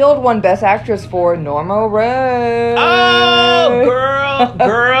 Sally Field won Best Actress for Norma Ray. Oh,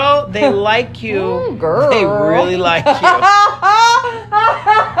 girl, they like you. Girl. They really like you.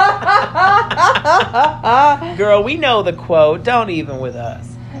 Girl, we know the quote. Don't even with us.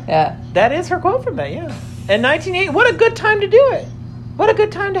 Yeah. That is her quote from that, yeah. In 1980, what a good time to do it. What a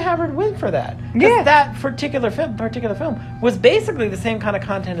good time to have her win for that. 'Cause Yeah. that particular film was basically the same kind of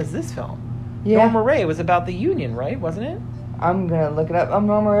content as this film. Yeah. Norma Ray was about the Union, right? Wasn't it? I'm going to look it up. I'm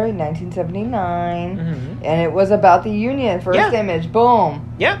Norma Ray, 1979. Mhm. And it was about the Union. First Yeah. image. Boom.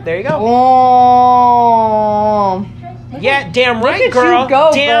 Yeah, there you go. Boom. Yeah, damn right, Look at girl. you go,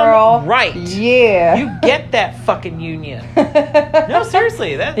 damn girl. right. Yeah. You get that fucking Union. No,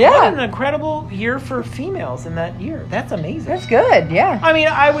 seriously, what Yeah. an incredible year for females in that year. That's amazing. That's good. Yeah. I mean,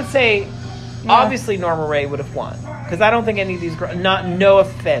 I would say, Yeah. obviously Norma Ray would have won because I don't think any of these girls. No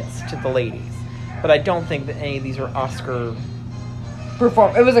offense to the ladies, but I don't think that any of these are Oscar It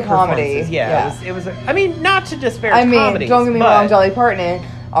was a comedy. performances. Yeah. It was. I mean, not to disparage I mean, comedies, don't get me but- wrong, Dolly Parton,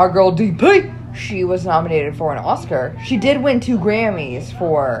 our girl DP, she was nominated for an Oscar. She did win 2 Grammys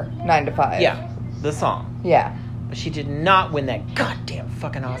for 9 to 5. Yeah, the song, Yeah. but she did not win that goddamn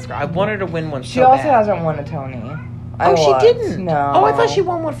fucking Oscar. I wanted her to win one. She so also bad. hasn't won a Tony. Oh, she didn't. No. Oh, I thought she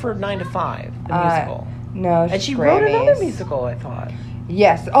won one for 9 to 5, the musical. No, And she Grammys. wrote another musical, I thought.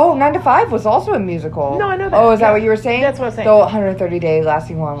 Yes. Oh, 9 to 5 was also a musical. No, I know that. Oh, is that Yeah. what you were saying? That's what I was saying. The 130-day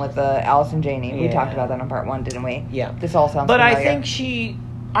lasting one with Allison Janney. We Yeah. talked about that on part 1, didn't we? Yeah. This all sounds But I familiar. think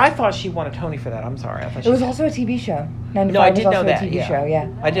I thought she won a Tony for that. I'm sorry. I thought It was she also a TV show. 9 to No, 5 I was did also know that. a TV yeah. show, yeah.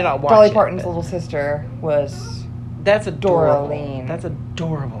 I did not watch Dolly it, Parton's but little sister was... That's adorable. Doreen. That's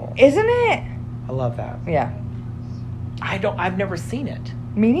adorable. Isn't it? I love that. Yeah. I've never seen it.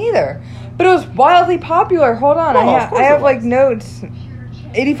 Me neither. But it was wildly popular. Hold on. Oh, of I course it have like was. notes.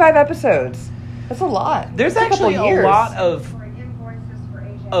 85 episodes. That's a lot. There's That's actually couple a years. lot of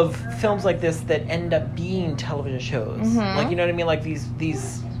films like this that end up being television shows. Mhm. Like, you know what I mean? Like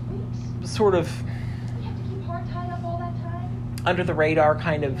these sort of under the radar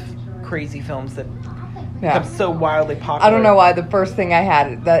kind of crazy films that Yeah. become so wildly popular. I don't know why the first thing I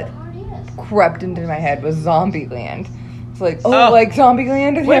had that crept into my head was Zombieland. It's like, Oh. like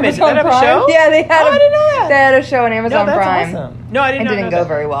Zombieland on Wait a minute, did Amazon that have a Prime? show? Yeah, they had Oh, I didn't know that. They had a show on Amazon No, that's Prime. awesome. No, I did It not didn't know go that.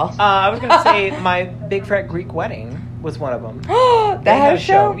 very well. I was going to say My Big Fat Greek Wedding was one of them. that They had a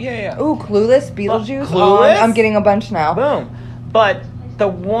show? Yeah. Ooh, Clueless, Beetlejuice. Clueless? I'm getting a bunch now. Boom. But the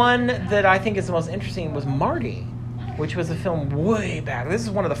one that I think is the most interesting was Marty, which was a film way back. This is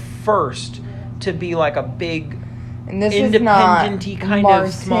one of the first to be like a big And this is not independent-y kind Martin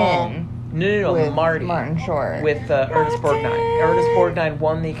of small. No, with Marty. Martin Short. With Ernest Borgnine. Ernest Borgnine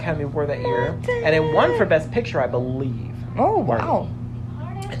won the Academy Award that year, and it won for Best Picture, I believe. Oh, wow.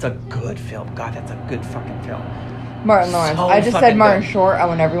 It's a good film. God, that's a good fucking film. Martin Lawrence. So I just fucking said Martin good. Short. I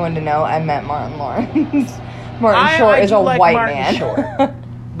want everyone to know I meant Martin Lawrence. Martin I Short is do a like white Martin man. Short.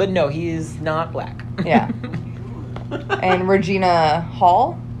 But no, he is not black. Yeah. And Regina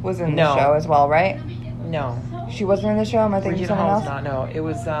Hall was in the No. show as well, right? No. She wasn't in the show. Am I thinking Regina someone Hall's else? not. No, it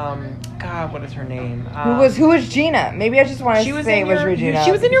was. God, what is her name? Who was Gina? Maybe I just wanted to say it was Regina.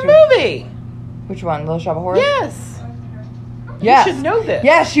 She was in your because movie. Which one? Little Shop of Horrors? Yes. Yes. You should know this.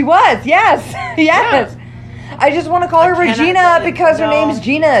 Yes, she was. Yes. Yes. I just want to call her I cannot Regina say it. because her No. name's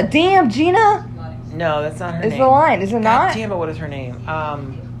Gina. Damn, Gina. No, that's not her Is name. the line. Is it God not? damn it, what is her name?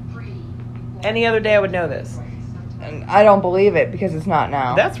 Any other day I would know this. I don't believe it because it's not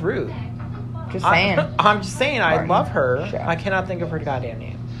now. That's rude. Just saying. I'm just saying I Martin love her. Shaw. I cannot think of her goddamn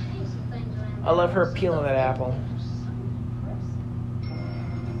name. I love her peeling that apple.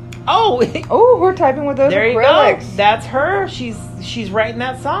 Oh, Oh, we're typing with those there you go. acrylics. That's her. She's writing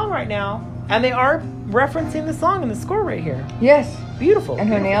that song right now. And they are referencing the song in the score right here. Yes. Beautiful. And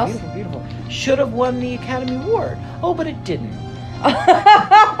her beautiful, nails? Beautiful, beautiful. Should have won the Academy Award. Oh, but it didn't.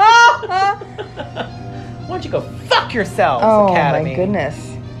 Why don't you go fuck yourselves, Oh Academy? my goodness.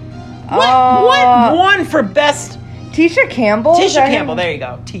 What won for best? Tisha Campbell? Is Tisha that her Campbell. name? There you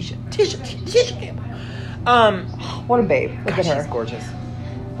go. Tisha Campbell. What a babe. Look God, at her. she's gorgeous.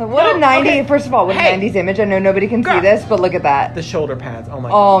 What No, a 90, okay. first of all, what Hey. a 90s image. I know nobody can see Girl. this, but look at that. The shoulder pads. Oh my.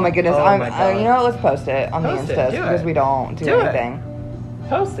 Oh my goodness. Oh I'm, my God. you know what? Let's post it on Post the it. Insta Do because it. we don't do Do it. anything.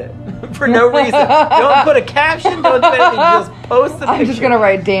 Post it for no reason. Don't put a caption. Don't do anything. Just post the picture. I'm just going to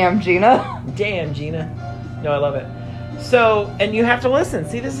write, damn, Gina. Damn, Gina. No, I love it. So, and you have to listen.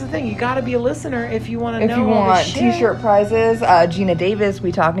 See, this is the thing. You got to be a listener if you want to If know you all want this shit. t-shirt prizes, Gina Davis,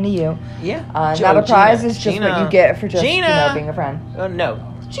 we talking to you. Yeah. Not a prize, Gina. it's just Gina. what you get for just, Gina. being a friend. No.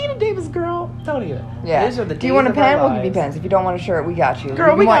 Gina Davis, girl. Don't even. Yeah. These are the Do you want a days of our pen? We'll give you lives. pens. If you don't want a shirt, we got you.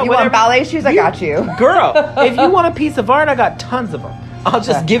 Girl, you we want, got you whatever. want ballet shoes? I got you. Girl, if you want a piece of art, I got tons of them. I'll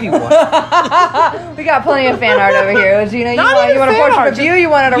just give you one. We got plenty of fan art over here. Gina, Not you even want a fan portrait art, of you? just- You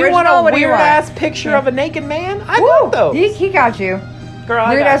want an original? You want a What do you weird want? ass picture of a naked man? I Woo! got those. He got you. Girl, I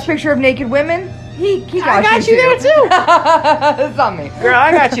Weird got ass you. picture of naked women? He got I got you there, too. It's on me. Girl,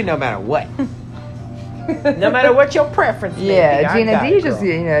 I got you no matter what. No matter what your preference may be. Yeah, I Gina got D, it, just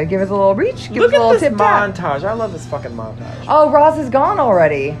girl. give us a little reach, give Look us a little at this tip tap. montage. I love this fucking montage. Oh, Roz is gone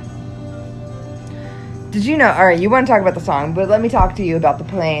already. Did you know? All right, you want to talk about the song, but let me talk to you about the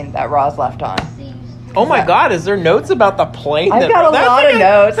plane that Roz left on. Oh my God! Is there notes about the plane? I've got a That's lot like of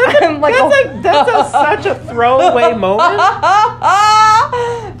notes. I'm like, such a throwaway moment.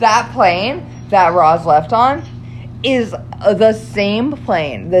 That plane that Roz left on is the same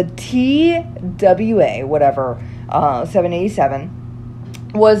plane, the TWA, whatever,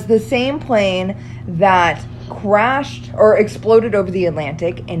 787, was the same plane that crashed or exploded over the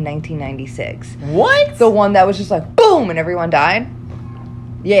Atlantic in 1996. What? The one that was just like, boom, and everyone died?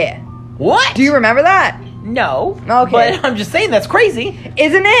 Yeah. What? Do you remember that? No. Okay. But I'm just saying that's crazy.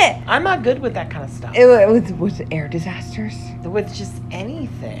 Isn't it? I'm not good with that kind of stuff. It was air disasters. With just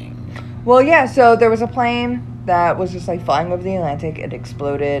anything. Well, yeah, so there was a plane that was just like flying over the Atlantic. It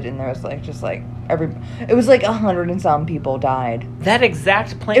exploded, and there was like it was like 100 and some people died. That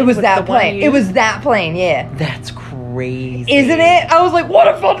exact plane. It was the that one plane. you It was used? that plane, yeah. That's crazy. Isn't it? I was like, what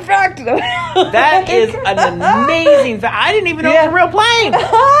a fun fact. That is an amazing fact. I didn't even know Yeah. it was a real plane.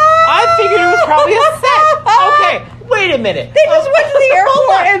 I figured it was probably a set. Okay, wait a minute. They just went to the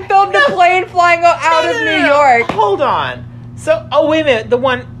airport and filmed a plane flying out of No. New York. Hold on. So, wait a minute. The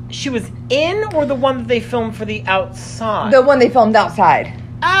one she was in, or the one that they filmed for the outside? The one they filmed outside.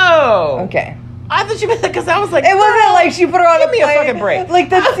 Oh. Okay. I thought you meant that because I was like, It wasn't like she put her on Give a me a plane. fucking break. Like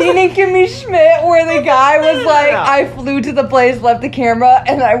the scene in Kimmy Schmidt where the guy was like, I flew to the place, left the camera,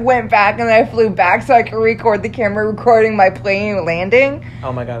 and I went back and I flew back so I could record the camera recording my plane landing.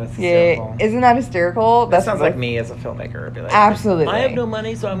 Oh my God, that's hysterical. Yeah, isn't that hysterical? That sounds like me as a filmmaker. I'd be like, Absolutely. I have no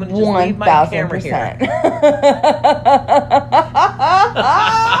money, so I'm going to just leave my camera here. 1000%.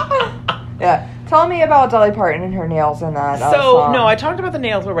 Yeah. Tell me about Dolly Parton and her nails in that So song. no, I talked about the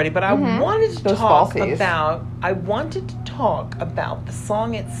nails already, but I wanted to Those talk falsies. about the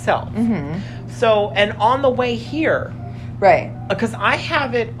song itself. Mm-hmm. So, and on the way here, Right. because I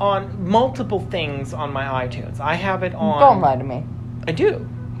have it on multiple things on my iTunes. I have it on. Don't lie to me. I do.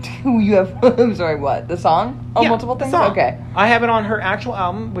 You have, I'm sorry, what? The song? Oh, Yeah, multiple the things? song. Okay. I have it on her actual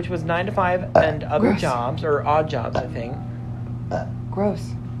album, which was 9 to 5 and Other gross. Jobs, or Odd Jobs, I think.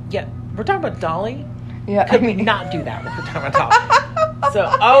 Gross. Yeah, we're talking about Dolly. Yeah. Could we not do that when we're talking about Dolly? So,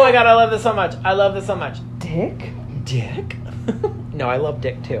 oh my God, I love this so much. I love this so much. Dick? Dick? No, I love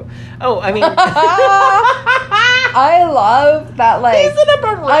Dick too. Oh, I mean, I love that, like, he's in a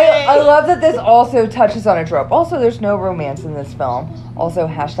beret. I love that this also touches on a trope. Also, there's no romance in this film. Also,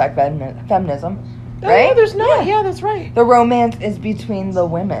 hashtag feminism. right? Oh, there's not. Yeah, that's right. The romance is between the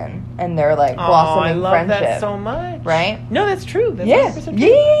women and their like blossoming I love friendship. that so much. Right? No, that's true. That's Yeah. 100% true.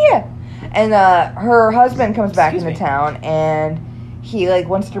 Yeah. And her husband comes back Excuse into me. town and he like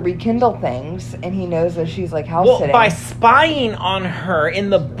wants to rekindle things and he knows that she's like house Well, sitting. by spying on her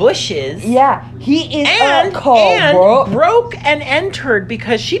in the bushes. Yeah, he is And bro. broke and entered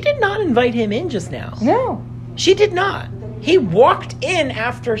because she did not invite him in just now. No. She did not. He walked in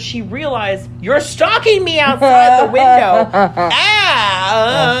after she realized, you're stalking me outside the window.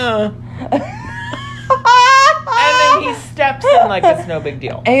 Ah! And then he steps in like it's no big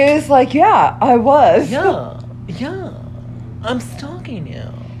deal. And he was like, yeah, I was. Yeah. I'm stalking you.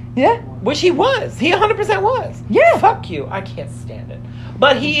 Yeah. Which he was. He 100% was. Yeah. Fuck you. I can't stand it.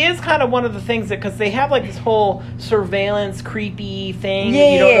 But he is kind of one of the things that, because they have like this whole surveillance creepy thing.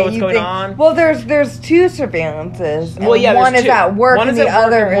 Yeah, You don't know what's you going think- on. Well, there's two surveillances. And Well, yeah, one there's is two. at work One and is the at work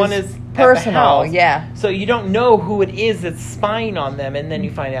other and one is is at the personal. house. Yeah. So you don't know who it is that's spying on them, and then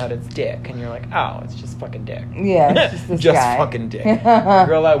you find out it's Dick, and you're like, oh, it's just fucking Dick. Yeah, it's just this just guy. fucking Dick.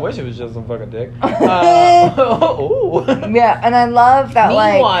 Girl, I wish it was just some fucking Dick. Ooh. Yeah, and I love that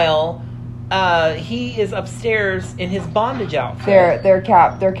Meanwhile, he is upstairs in his bondage outfit. they're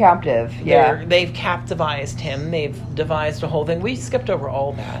captive. Yeah. They've captivized him. They've devised a whole thing. We skipped over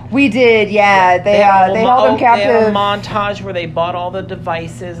all that. We did, yeah. They held him They had captive. a montage where they bought all the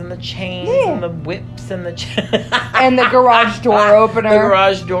devices and the chains Yeah. and the whips and the And the garage door opener. The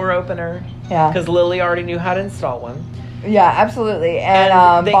garage door opener. Yeah. Because Lily already knew how to install one. Yeah, absolutely.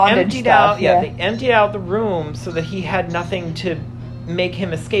 And, they bondage emptied stuff. out. Yeah, they emptied out the room so that he had nothing to make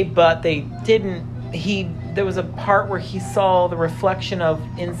him escape. But they didn't. There was a part where he saw the reflection of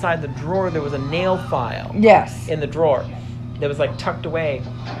inside the drawer. There was a nail file Yes. in the drawer that was like tucked away.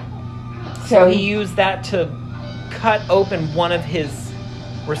 So He used that to cut open one of his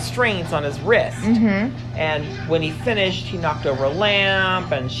restraints on his wrist. Mhm. And when he finished, he knocked over a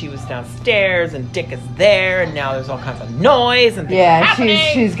lamp, and she was downstairs, and Dick is there, and now there's all kinds of noise and things yeah, happening.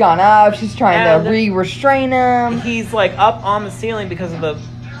 she's gone up. She's trying And to restrain him. He's like up on the ceiling because of the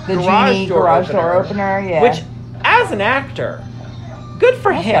Genie garage door opener. Yeah, Which, as an actor, good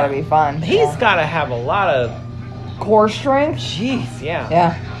for that's him. gotta be fun. He's yeah. got to have a lot of. core strength. Jeez, yeah.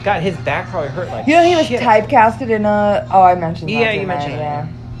 Yeah. God, his back probably hurt like. You know he was shit. typecasted in a. Oh, I mentioned that. Yeah, you didn't mentioned I? that.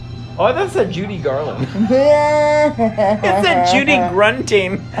 Oh, I thought it said Judy Garland. Yeah. It said Judy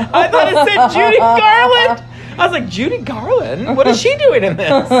Grunting. I thought it said Judy Garland. I was like, Judy Garland? What is she doing in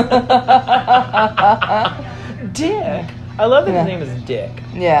this? Dick. I love that Yeah. his name is Dick.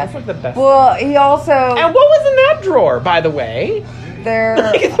 Yeah. That's like the best. Well, he also And what was in that drawer, by the way? there.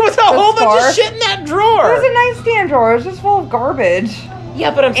 Like, there was a whole bunch of shit in that drawer. It was a nightstand drawer. It was just full of garbage.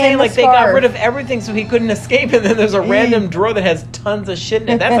 Yeah, but I'm saying, And the like, they got scarf. rid of everything so he couldn't escape, and then there's a random drawer that has tons of shit in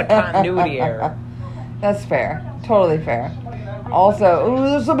it. That's a continuity error. That's fair. Totally fair. Also, ooh,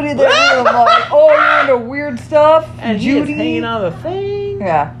 there's somebody there. I'm like, oh, you're into weird stuff, And Judy. he is hanging on the thing.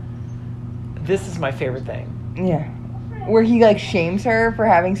 Yeah, This is my favorite thing. yeah. Where he like shames her for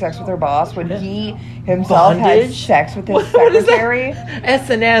having sex with her boss when he himself has Bondage? sex with his What is that? secretary.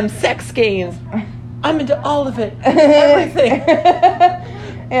 S&M, sex games. I'm into all of it. Everything.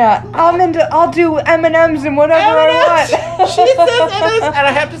 Yeah, I'll do M&Ms and whatever I want. She says M&Ms. And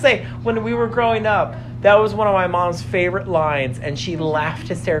I have to say, when we were growing up, that was one of my mom's favorite lines, and she laughed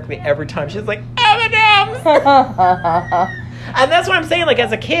hysterically every time. She was like, M&Ms! And that's what I'm saying, like,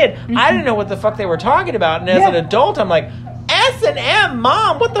 as a kid, I didn't know what the fuck they were talking about, and as an adult, I'm like, S&M,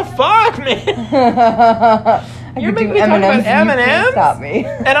 Mom, what the fuck, man? You're making me talk about and you can't M&Ms? Stop me.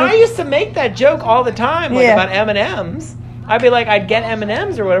 And I used to make that joke all the time, like, Yeah. about M&Ms. I'd be like, I'd get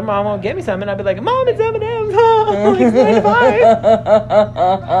M&Ms or whatever, Mom won't get me some, and I'd be like, Mom, it's M&Ms. It's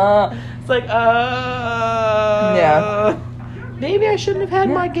 95. It's like, Yeah. maybe I shouldn't have had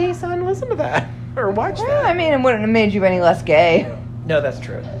my gay son listen to that or watch Well, that. I mean, it wouldn't have made you any less gay. No, that's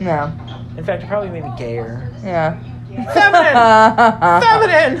true. No. In fact, it probably made me gayer. Yeah. Feminine!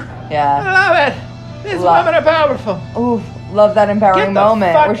 Feminine! I Yeah. love it! These Love- women are powerful. Ooh, love that empowering Get the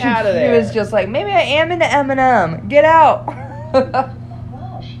moment fuck where she outta there. was just like, maybe I am into Eminem. Get out.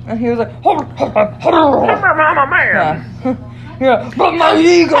 And he was like, I'm a man. yeah. Yeah, but my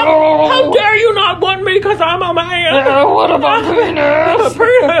ego. How dare you not want me because I'm a man? What about penis?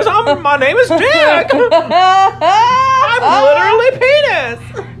 Penis. My name is Dick. I'm literally penis.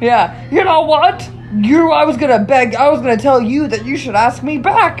 Yeah. You know what? I was gonna tell you that you should ask me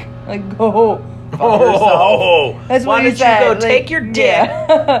back. Like, go. fuck yourself. That's Why what he don't said. you go like, take your dick,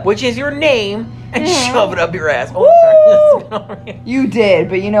 yeah. which is your name, and shove it up your ass? Woo! Oh, sorry. You did,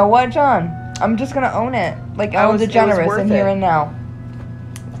 but you know what, John? I'm just gonna own it. Like It Ellen was DeGeneres worth in here it. and now.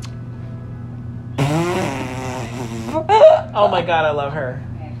 Oh my god, I love her.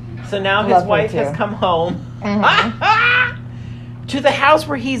 So now his Love her wife too. has come home Mhm. to the house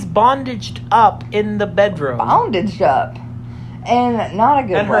where he's bondaged up in the bedroom. Bondaged up. And not a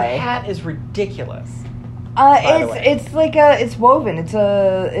good And her way. hat is ridiculous. by the way. It's like it's woven.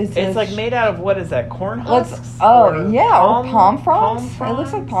 It's like made out of, what is that, corn husks? Or palm fronds. It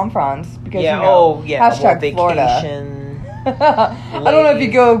looks like palm fronds because Yeah, you know, hashtag well, Florida. vacation. I don't know if you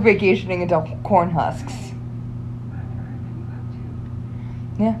go vacationing into corn husks.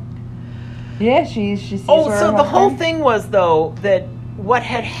 Yeah. Yeah, she sees Oh, her so the whole husband. thing was, though, that what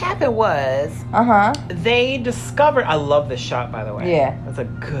had happened was Uh-huh. they discovered. I love this shot, by the way. Yeah. That's a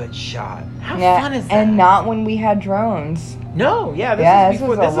good shot. How Yeah, fun is that? and not when we had drones. No, yeah, this Yeah, is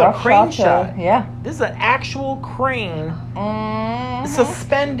before. This is a rough crane to- shot. Yeah. This is an actual crane Mhm.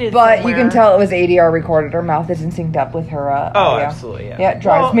 suspended. But you somewhere. can tell it was ADR recorded. Her mouth isn't synced up with her. Oh, audio. absolutely, yeah. Yeah, it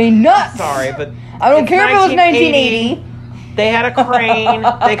drives Well, me nuts. Sorry, but I don't it's care if it was 1980. They had a crane.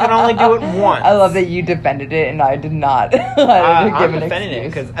 They could only do it once. I love that you defended it and I did not. I didn't I'm give an defending it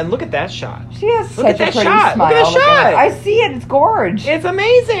excuse. and look at that shot. She has Look at such a that pretty shot. smile. Look at that Look at shot. her. I see it. It's gorge. It's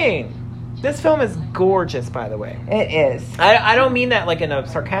amazing. This film is gorgeous, by the way. It is. I don't mean that like in a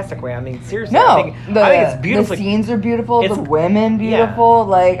sarcastic way. I mean seriously. No, I think it's beautiful. The scenes are beautiful. It's- The women yeah. beautiful.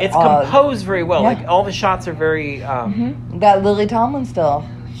 Like It's composed very well. yeah. Like all the shots are very. That Lily Tomlin still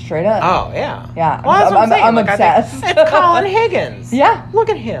straight up. Oh yeah. Yeah, Well, that's what I'm saying. I'm Like, I think obsessed. It's Colin Higgins. Yeah. Look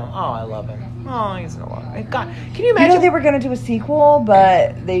at him. Oh, I love him. Oh, he's no longer. God, can you You imagine? know they were gonna do a sequel,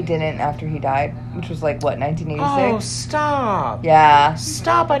 but they didn't after he died, which was like what Oh, 1986. stop. Yeah.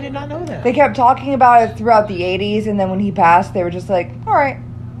 Stop! I did not know that. They kept talking about it throughout the 80s, and then when he passed, they were just like, all right.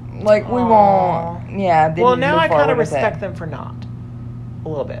 Like, we Aw. won't. Yeah. they Well, didn't now move I kind forward of with it. respect them for not. A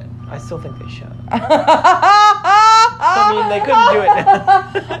little bit. I still think they should. I mean, they couldn't do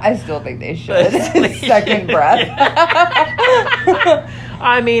it now. I still think they should. They Second should. breath.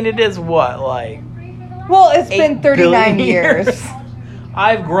 I mean, it is what, like Well, it's 8 been 39 billion years.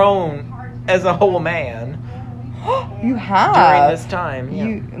 I've grown as a whole man You have. during this time.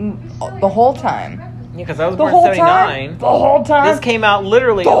 Yeah, The whole time. because I was The born whole in '79. time. The whole time. This came out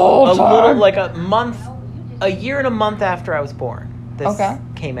literally The whole a little, time. like a year and a month after I was born. This Okay.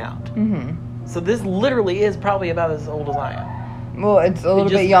 came out. Mm-hmm. So this literally is probably about as old as I am. Well, it's a little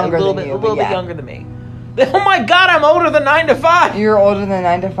Just bit younger a little than bit, you. A little but bit yeah. younger than me. Oh my God, I'm older than 9 to 5. You're older than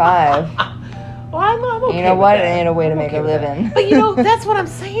 9 to 5. Well, I'm okay You know with what? that. It ain't a way to I'm make a with that. living. But you know, that's what I'm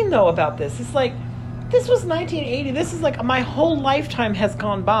saying though about this. It's like this was 1980. This is like my whole lifetime has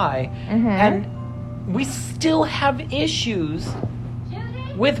gone by, and we still have issues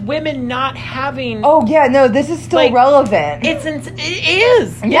with women not having. Oh, yeah, no, this is still Like, relevant. It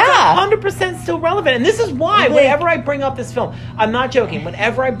is. Yeah. It's 100% still relevant. And this is why, Like- whenever I bring up this film, I'm not joking,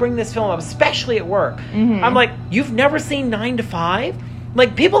 whenever I bring this film up, especially at work, I'm like, you've never seen 9 to 5?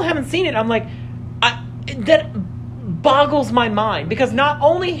 Like, people haven't seen it. I'm like, that boggles my mind. Because not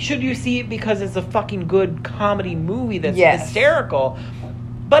only should you see it because it's a fucking good comedy movie that's Yes. hysterical,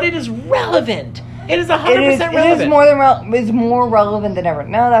 but it is relevant. It is 100% It is relevant. it's more relevant than ever.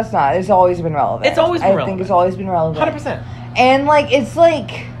 No, that's not. It's always been relevant. It's always been I relevant. think it's always been relevant. 100%. And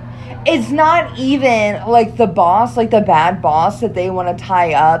it's not even like the boss, like the bad boss that they want to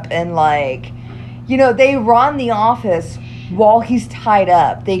tie up and they run the office while he's tied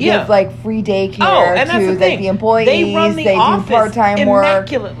up. They Yeah. give free daycare And that's to the thing. the employees. They run the office do part-time work.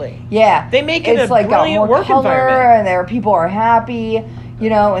 immaculately. Yeah, They make it it's a got brilliant more work color, environment. and their people are happy.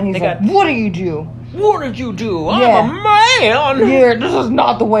 And he's They like, got- "What do you do?" What did you do? Yeah. I'm a man. Yeah, this is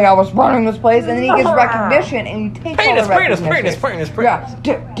not the way I was running this place. And then he gets recognition, and he takes all Penis, the penis, recognition. penis, penis,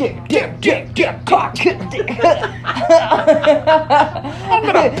 Yeah, dick, cock. I'm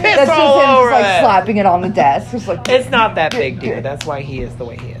gonna piss That's just all him over just it. slapping it on the desk. It's like It's not that big, dude. That's why he is the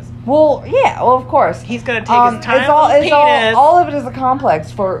way he is. Well, yeah, well, of course. He's gonna take his time it's with his penis. all of it is a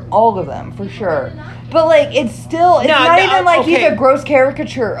complex for all of them, for sure. But it's still, it's No, not no, even like he's okay. a gross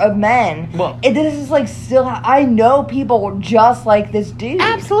caricature of men. Well- This is still, I know people just like this dude.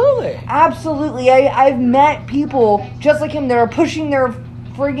 Absolutely. Absolutely. I've met people just like him that are pushing their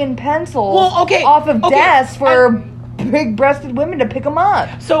friggin' pencils Well, okay, off of okay, desks for big-breasted women to pick them up.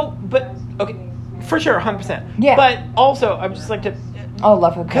 So, but okay, for sure, 100%. Yeah. But also, I would just like to, Oh,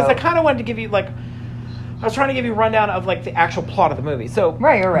 love her because coat. I kind of wanted to give you I was trying to give you a rundown of the actual plot of the movie. So,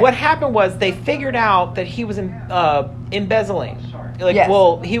 Right. what happened was they figured out that he was embezzling. Yes.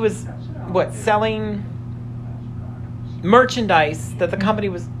 Well, he was selling merchandise that the company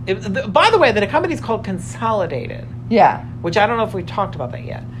was. By the way, the company's called Consolidated, Yeah. which I don't know if we talked about that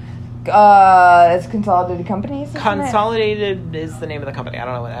yet. It's Consolidated Companies. Isn't Consolidated is the name of the company. I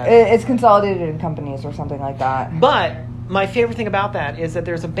don't know what. It's Consolidated Companies or something like that. But my favorite thing about that is that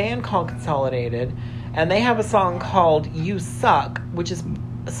there's a band called Consolidated, and they have a song called "You Suck," which is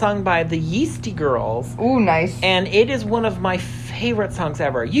sung by the Yeasty Girls. Ooh, nice. And it is one of my favorite songs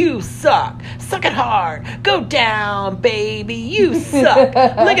ever. You suck. Suck it hard. Go down, baby. You suck.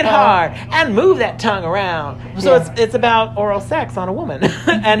 Lick it hard. And move that tongue around. So it's about oral sex on a woman.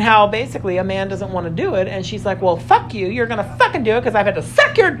 And how basically a man doesn't want to do it. And she's like, well, fuck you. You're going to fucking do it because I've had to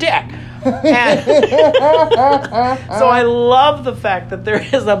suck your dick. And so I love the fact that there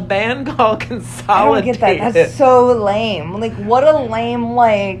is a band called Consolidated. I don't get that. That's so lame. Like, what a lame,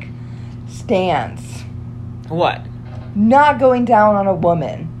 stance. What? Not going down on a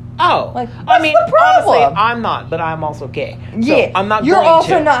woman. Oh, Like, I what's mean, the problem? honestly, I'm not, but I'm also gay. So Yeah, I'm not. You're going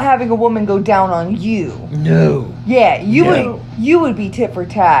also to. not having a woman go down on you. No. Yeah, you No. would be tit for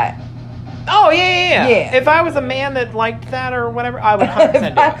tat. Oh yeah. Yeah. If I was a man that liked that or whatever, I would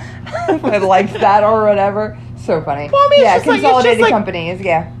 100% do it. I liked that or whatever. So funny. Well, I mean, yeah, it's just Consolidated like- Companies.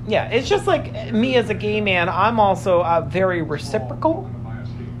 Yeah. Yeah, it's just like me as a gay man. I'm also very reciprocal.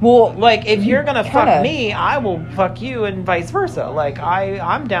 Well, Like, if you're gonna Kinda. fuck me, I will fuck you, and vice versa. Like,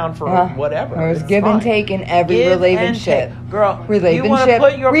 I'm down for whatever. There's It's give and fine. take in every Give and relationship. take. Girl. You want to Relationship.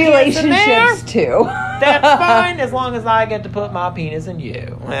 put your penis in there? Relationships too. That's fine, as long as I get to put my penis in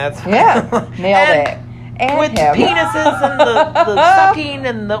you. That's fine. Yeah, nailed And it. And with him. the penises and the sucking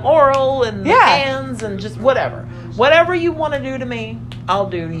and the oral and the Yeah. hands and just whatever. Whatever you want to do to me, I'll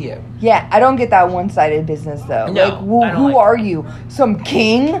do to you. Yeah, I don't get that one-sided business though. No, like, well, I don't who like are you? Some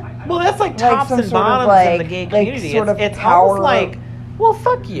king? Well, that's like Like tops some and sort of, bottoms in the like- gay like community. sort of It's power- almost like, well,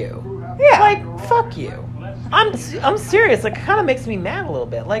 fuck you. Yeah. Like, fuck you. I'm serious. Like, it kind of makes me mad a little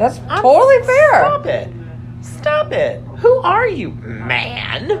bit. Like, That's totally fair. Stop it. Stop it. Who are you,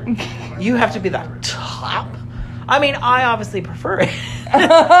 man? You have to be the top. I mean, I obviously prefer it, but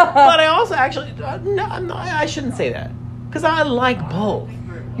I also actually no, I shouldn't say that because I like both.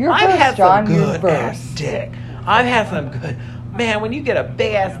 You're I've first, had John. some You're good first. ass dick. I've had some good. Man, when you get a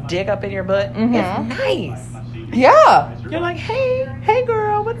big ass dick up in your butt, Mhm. it's nice. Yeah. You're like, hey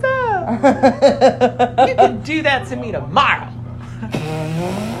girl, what's up? You can do that to me tomorrow.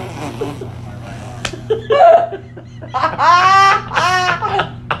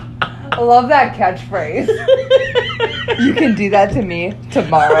 I love that catchphrase. You can do that to me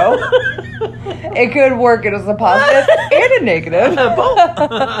tomorrow. It could work as a positive and a negative.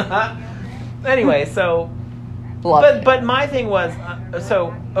 Both. Anyway, so, Love it. but my thing was,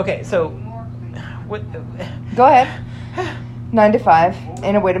 what? Go ahead. 9 to 5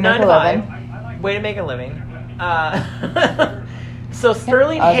 in a way to make 9 a to living. 5. Way to make a living. So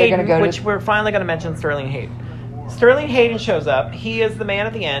Sterling They're Hayden, gonna go to- which we're finally going to mention Sterling Hayden. Sterling Hayden shows up. He is the man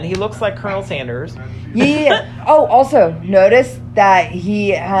at the end. He looks like Colonel Sanders. Yeah. Oh, also notice that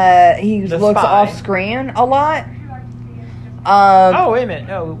he The looks spy. off screen a lot. Oh, wait a minute.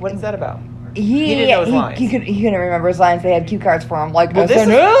 No, what is that about? He didn't know his lines. he couldn't remember his lines. They had cue cards for him, like Well,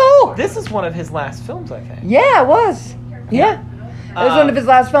 SNL. this is one of his last films, I think. Yeah, it was. Yeah. It was one of his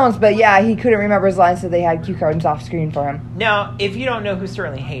last films, but yeah, he couldn't remember his lines, so they had cue cards off screen for him. Now, if you don't know who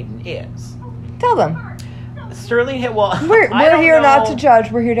Sterling Hayden is, Tell them. Sterling Hayden. Well, We're I don't here not know- to judge.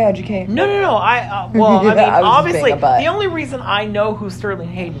 We're here to educate. No. I I mean, was just obviously, being a butt. the only reason I know who Sterling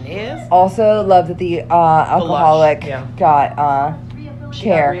Hayden is, Also, love that the alcoholic yeah. got she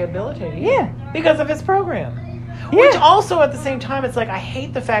care. got rehabilitated. Yeah. because of his program. Yeah. Which also, at the same time, it's like I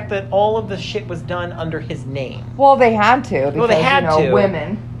hate the fact that all of the shit was done under his name. Well, they had to because they had to.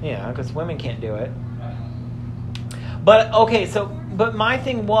 women. Yeah, because women can't do it. But okay, but my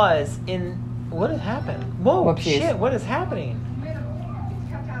thing was what has happened? Whoa, Whoopsies. shit! What is happening?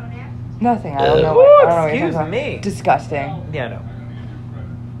 Nothing. I don't know. Ooh, I don't know what you're excuse talking me. about. Disgusting. Yeah,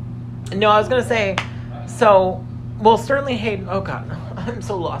 no. No, I was gonna say, Sterling Hayden. Oh God, I'm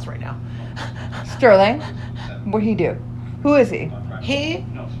so lost right now. Sterling, what'd he do? Who is he?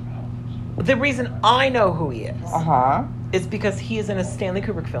 The reason I know who he is Uh-huh. is because he is in a Stanley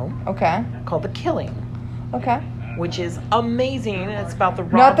Kubrick film Okay. called The Killing, Okay. which is amazing. It's about the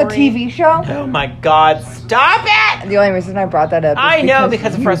robbery. Not the TV show? Oh my God! Stop it! The only reason I brought that up is I know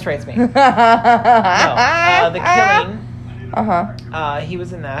because it you- frustrates me. No, The Killing. Uh-huh. He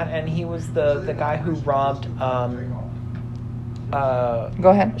was in that, and he was the guy who robbed. Go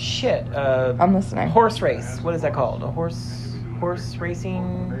ahead. Shit. I'm listening. Horse race. What is that called? A horse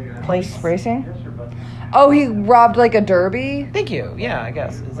racing place? Horse racing? Oh, he robbed like a derby? Thank you. Yeah, I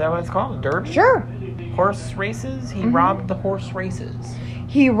guess. Is that what it's called? A derby? Sure. Horse races? He Mhm. robbed the horse races.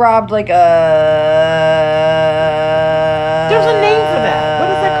 He robbed like a... There's a name for that. What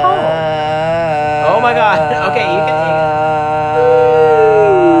is that called?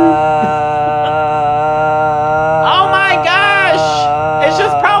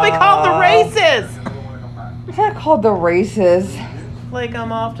 of the races. Like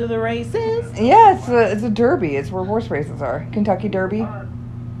I'm off to the races. Yeah, it's a derby. It's where horse races are. Kentucky Derby.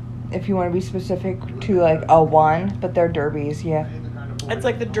 If you want to be specific to like a one, but they're derbies, yeah. It's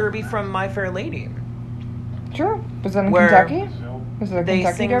like the derby from My Fair Lady. Sure. Was that in Where Kentucky? Was it a They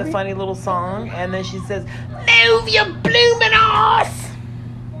Kentucky sing derby? the funny little song, and then she says, "Move your blooming ass."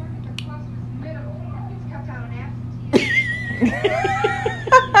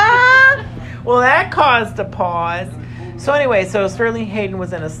 Well, that caused a pause. So anyway, so Sterling Hayden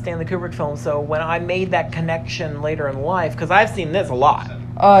was in a Stanley Kubrick film. So when I made that connection later in life, because I've seen this a lot.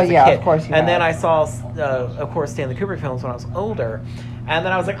 Oh, as a yeah, kid. of course you And have. then I saw, of course, Stanley Kubrick films when I was older. And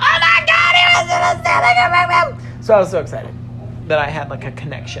then I was like, oh my God, he was in a Stanley Kubrick film! So I was so excited that I had like a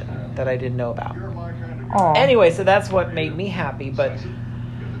connection that I didn't know about. Aw. Anyway, so that's what made me happy. But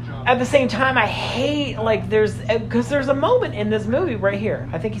at the same time, I hate, like, because there's a moment in this movie right here.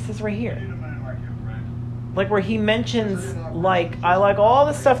 I think he says right here. Like, where he mentions, like, I like all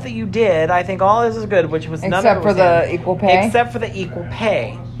the stuff that you did. I think all this is good, which was none of it Except for was the in. equal pay? Except for the equal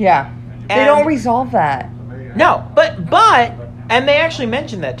pay. Yeah. They And- don't resolve that. No, but, and they actually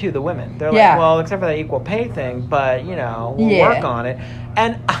mentioned that too, the women. They're like, Yeah. well, except for that equal pay thing, but, you know, we'll Yeah. work on it.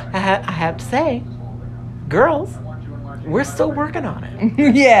 And I have to say, girls, we're still working on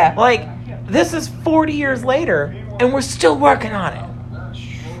it. Yeah. Like, this is 40 years later, and we're still working on it.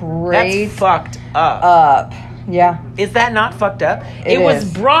 Straight That's fucked up. up. Yeah. Is that not fucked up? It was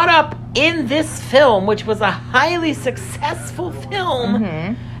is. brought up in this film, which was a highly successful film,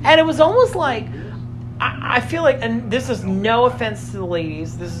 Mhm. and it was almost like, I feel like, and this is no offense to the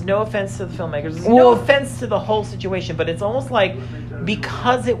ladies, this is no offense to the filmmakers, this is no Well- offense to the whole situation, but it's almost like,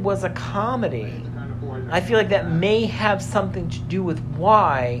 because it was a comedy, I feel like that may have something to do with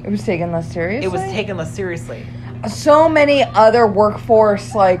why It was taken less seriously. it was taken less seriously. So many other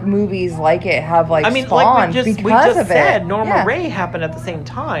workforce like movies like it have like I mean, spawned like we because just of said, it. Norma Yeah. Ray happened at the same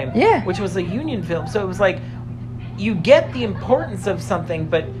time, Yeah. which was a union film. So it was like, you get the importance of something,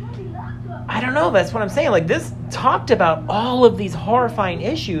 but I don't know. That's what I'm saying. Like, this talked about all of these horrifying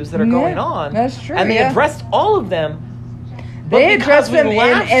issues that are going Yeah, on. that's true, And they yeah. addressed all of them. But They because address them we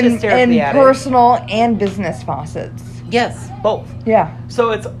laughed in hysterically at it- personal and business facets. Yes, both. Yeah.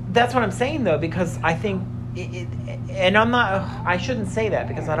 So that's what I'm saying, though, because I think and I'm not. I shouldn't say that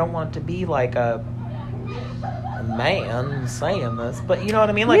because I don't want it to be like a man saying this, but you know what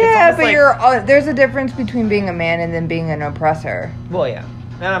I mean. Like, it's yeah, almost but like, there's a difference between being a man and then being an oppressor. well, yeah,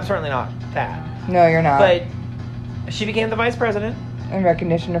 and I'm certainly not that. No, you're not. But she became the vice president. in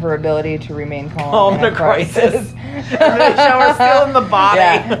recognition of her ability to remain calm Calm in the a crisis. crisis. And they show her still in the body.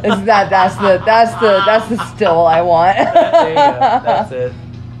 Yeah, that's the still I want. There you go. That's it.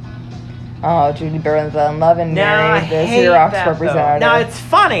 Oh, Judy Burns on Love and Now I Mary, the hate Xerox that, though. representative. Now it's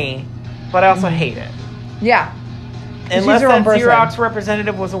funny, but I also hate it. Yeah. Unless her own that person. Xerox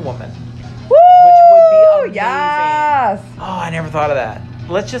representative was a woman. Woo! would be amazing. Yes. Oh, I never thought of that.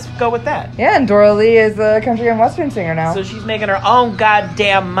 Let's just go with that. Yeah, and Dora Lee is a country and western singer now. So she's making her own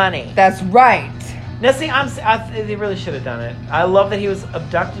goddamn money. That's right. Now, see, they really should have done it. I love that he was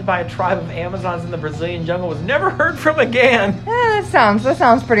abducted by a tribe of Amazons in the Brazilian jungle, was never heard from again. Yeah, that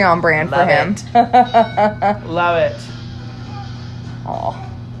sounds pretty on brand Love for him. Love it. Oh.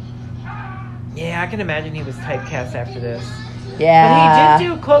 Yeah, I can imagine he was typecast after this. Yeah. But he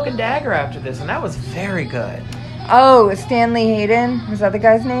did do Cloak and Dagger after this, and that was very good. Oh, Stanley Hayden. Was that the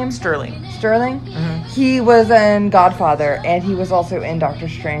guy's name? Sterling. Sterling? Mhm. He was in Godfather, and he was also in Doctor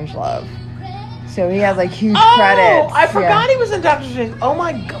Strangelove. So he had like huge credits. I forgot Yeah. he was in Doctor Strange. Oh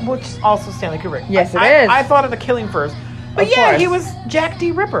my god, which is also Stanley Kubrick. Yes, it I is. I thought of The Killing first. But Of yeah, course. he was Jack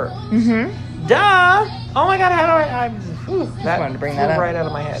D. Ripper. Mm-hmm. Duh! Oh my god, how do I that wanted to bring flew that up. right out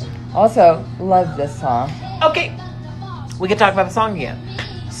of my head. Also, love this song. Okay, we can talk about the song again.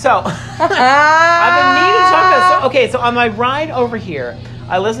 So, I've been needing to talk about it. So, okay, so on my ride over here,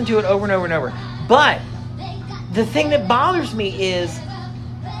 I listened to it over and over and over. But the thing that bothers me is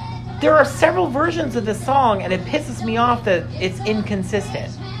there are several versions of this song, and it pisses me off that it's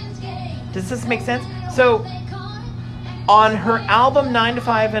inconsistent. Does this make sense? So, on her album 9 to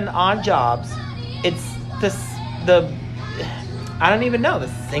 5 and Odd Jobs, it's the I don't even know, the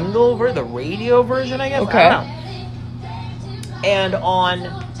single the radio version, I guess. Okay. I don't know. And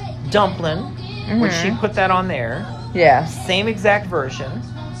on Dumplin', which she put that on there, Yeah. same exact version.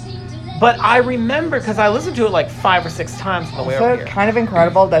 But I remember, because I listened to it like 5 or 6 times on the way over So here. kind of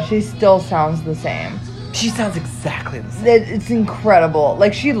incredible that she still sounds the same. She sounds exactly the same. It's incredible.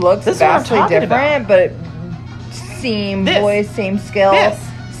 Like she looks This is what I'm vastly talking different, but same This. voice, same skill, This.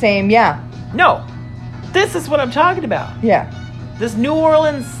 same yeah. No, this is what I'm talking about. Yeah. This New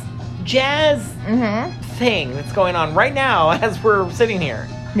Orleans jazz Mm-hmm. thing that's going on right now as we're sitting here.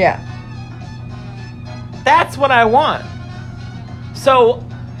 Yeah. That's what I want. So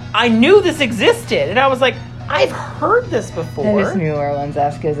I knew this existed, and I was like, I've heard this before. And it's New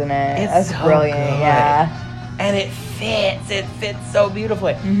Orleans-esque, isn't it? It's That's so brilliant, good. yeah. And it fits. It fits so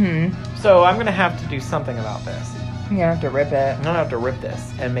beautifully. Mm-hmm. So I'm going to have to do something about this. You're gonna have to rip it. I'm going to have to rip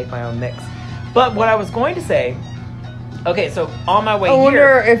this and make my own mix. But what I was going to say... Okay, so on my way I here...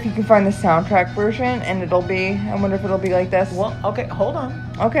 wonder if you can find the soundtrack version, and it'll be... I wonder if it'll be like this. Well, okay, hold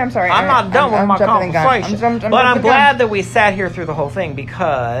on. Okay, I'm sorry. I'm not done with my conversation. But I'm glad that we sat here through the whole thing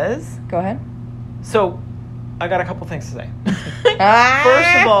because... Go ahead. So, I got a couple things to say.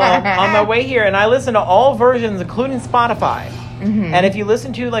 First of all, on my way here, and I listen to all versions, including Spotify. Mm-hmm. And if you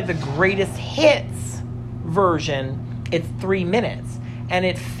listen to, like, the greatest hits version, it's 3 minutes. And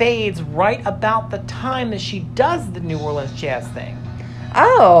it fades right about the time that she does the New Orleans jazz thing.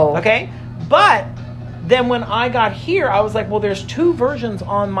 Oh. Okay? But then when I got here, I was like, well, there's 2 versions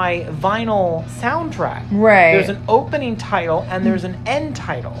on my vinyl soundtrack. Right. There's an opening title and there's an end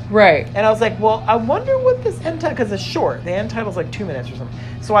title. Right. And I was like, well, I wonder what this end title, because it's short. The end title's like 2 minutes or something.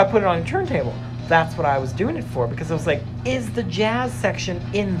 So I put it on a turntable. That's what I was doing it for, because I was like, is the jazz section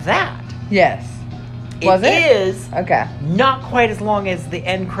in that? Yes. Was it? Is okay. Not quite as long as the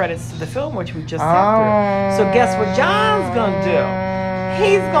end credits to the film, which we just sat through. So guess what John's gonna do?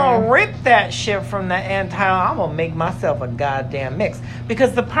 He's gonna rip that shit from the end title. I'm gonna make myself a goddamn mix.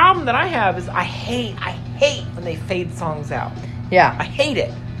 Because the problem that I have is I hate when they fade songs out. Yeah. I hate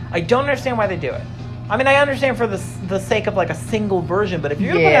it. I don't understand why they do it. I mean, I understand for the sake of like a single version, but if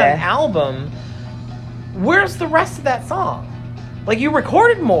you're gonna put out an album, where's the rest of that song? Like, you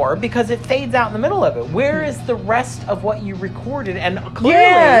recorded more because it fades out in the middle of it. Where is the rest of what you recorded? And clearly,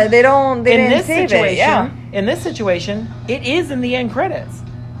 yeah, they didn't save situation, it. Yeah. In this situation, it is in the end credits.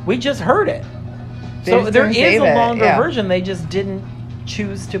 We just heard it. They So just there didn't is save a it, longer yeah. version. They just didn't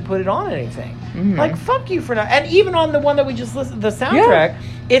choose to put it on anything. Mm-hmm. Like, fuck you for not. And even on the one that we just listened, the soundtrack,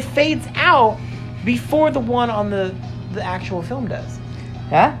 it fades out before the one on the actual film does.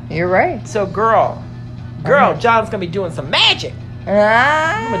 Yeah, you're right. So, girl, Okay. John's gonna be doing some magic.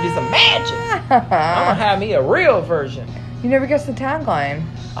 I'm gonna do some magic. I'm gonna have me a real version. You never guessed the tagline.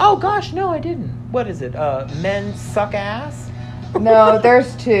 Oh gosh, no, I didn't. What is it? Men suck ass? No,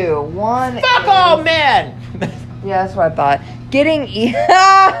 there's 2. One. Fuck is- all men! Yeah, that's what I thought. Getting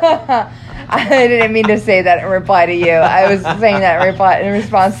I didn't mean to say that in reply to you. I was saying that in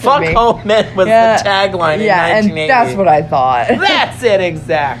response to Fuck me. all men was the tagline in 1980. And that's what I thought. That's it,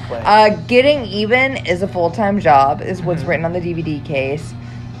 exactly. Getting even is a full-time job, is what's written on the DVD case.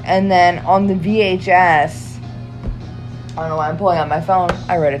 And then on the VHS, I don't know why I'm pulling out my phone.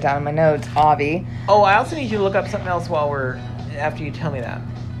 I wrote it down in my notes, Avi. Oh, I also need you to look up something else after you tell me that.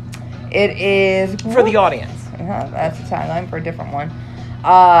 It is... For the audience. That's a tagline for a different one.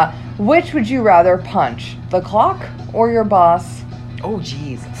 Which would you rather punch? The clock or your boss? Oh,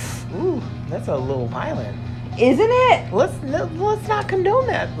 jeez. Ooh, that's a little violent. Isn't it? Let's not condone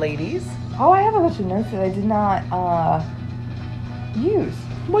that, ladies. Oh, I have a bunch of notes that I did not use.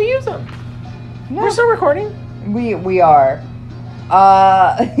 We'll use them. No. We're still recording. We are.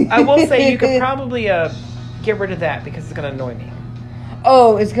 I will say you could probably get rid of that because it's going to annoy me.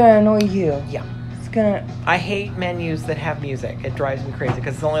 Oh, it's gonna annoy you. Yeah. It's gonna... I hate menus that have music. It drives me crazy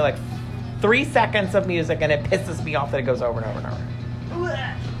because it's only like 3 seconds of music and it pisses me off that it goes over and over and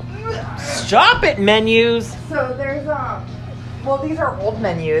over. Stop it, menus! So there's, well, these are old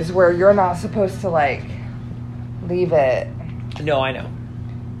menus where you're not supposed to, like, leave it. No, I know.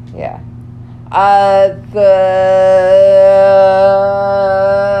 Yeah.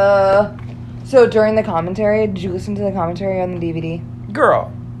 So during the commentary, did you listen to the commentary on the DVD?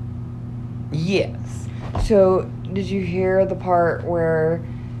 Girl. Yes. So did you hear the part where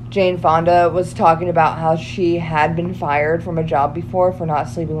Jane Fonda was talking about how she had been fired from a job before for not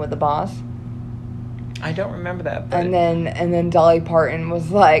sleeping with the boss? I don't remember that. But And then Dolly Parton was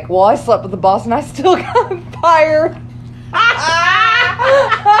like, well, I slept with the boss and I still got fired.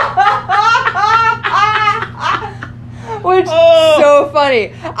 Which so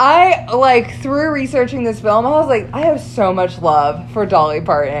funny. I, like, through researching this film, I was like, I have so much love for Dolly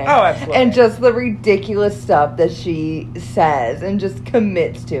Parton. Oh, absolutely. And just the ridiculous stuff that she says and just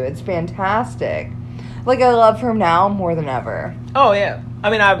commits to. It's fantastic. Like, I love her now more than ever. Oh, yeah. I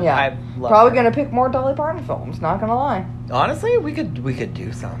mean, I love Probably her. gonna pick more Dolly Parton films, not gonna lie. Honestly, we could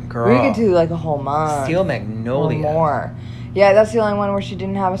do something, girl. We could do, like, a whole month. Steel Or Magnolia. more. Yeah, that's the only one where she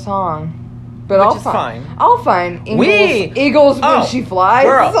didn't have a song. But Which I'll is find, fine. I'll find Eagles when she flies.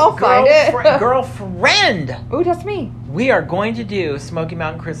 I'll find it. Girlfriend. Ooh, that's me. We are going to do Smoky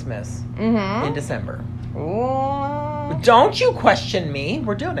Mountain Christmas in Mm-hmm. December. Ooh. Don't you question me.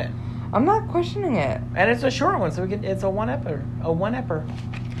 We're doing it. I'm not questioning it. And it's a short one, so it's a one-epper.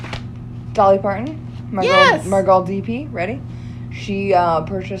 Dolly Parton, Yes! my girl DP, ready? She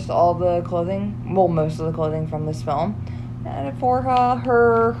purchased all the clothing, well, most of the clothing from this film, and for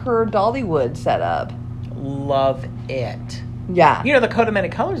her Dollywood setup. Love it. Yeah. You know, the coat of many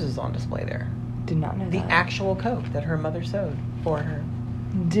colors is on display there. Did not know The that. actual coat that her mother sewed for her.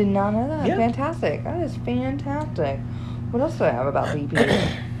 Did not know that. Yeah. Fantastic. That is fantastic. What else do I have about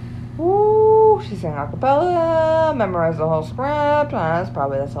DP? Ooh, she sang a cappella, memorized the whole script.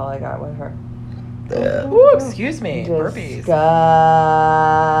 That's all I got with her. Ooh, excuse me. Burpees.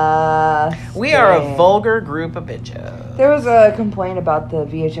 Disgusting. We are a vulgar group of bitches. There was a complaint about the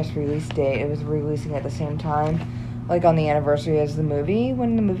VHS release date. It was releasing at the same time, like on the anniversary as the movie,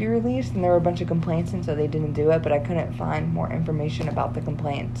 when the movie released, and there were a bunch of complaints, and so they didn't do it, but I couldn't find more information about the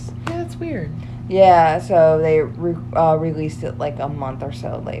complaints. Yeah, that's weird. Yeah, so they released it like a month or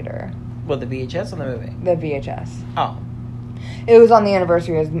so later. Well, the VHS or the movie? The VHS. Oh. It was on the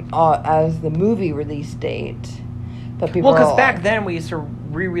anniversary as the movie release date. But people Well, because were back then we used to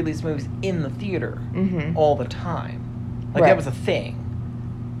re-release movies in the theater all the time. Like, that was a thing.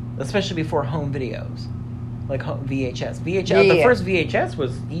 Especially before home videos. Like VHS. The first VHS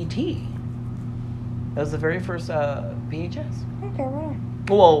was E.T. That was the very first VHS. Okay, right.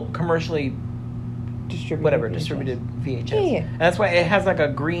 Well, commercially Distributed VHS. Yeah. And that's why it has like a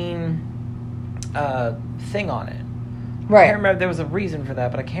green thing on it. Right. I can't remember. There was a reason for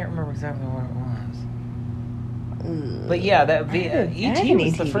that, but I can't remember exactly what it was. But yeah, that E.T.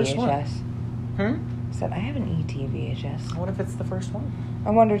 was the first one. I said I have an E.T. VHS. What if it's the first one? I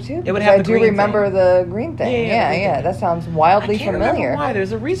wonder too. It would have I the do green remember thing. the green thing. Yeah, Yeah. That sounds wildly I can't familiar. remember why.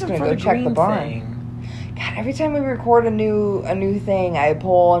 There's a reason Just for gonna the go check green the barn. thing. God, every time we record a new thing, I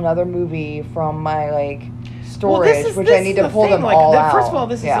pull another movie from my storage, which I need to pull them all out. First of all,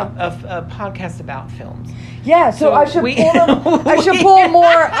 this is a podcast about films. Yeah, so I should we- pull them. I should pull more.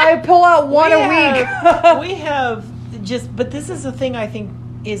 I pull out one a week. We have but this is the thing I think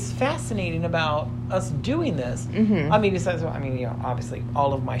is fascinating about us doing this. Mm-hmm. I mean, obviously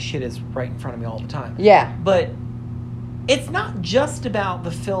all of my shit is right in front of me all the time. Yeah. But it's not just about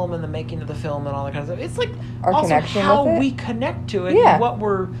the film and the making of the film and all that kind of stuff. It's like Our also connection how with it? we connect to it Yeah. and what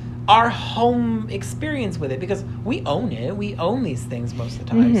our home experience with it, because we own it. We own these things most of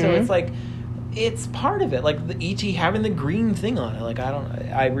the time. So Mhm. it's like it's part of it. Like the E.T. having the green thing on it. Like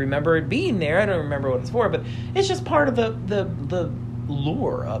I remember it being there. I don't remember what it's for, but it's just part of the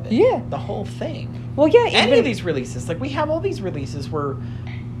lure of it. Yeah. The whole thing. Well, yeah. Any of these releases, like we have all these releases where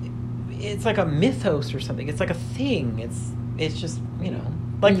it's like a mythos or something. It's like a thing. It's just,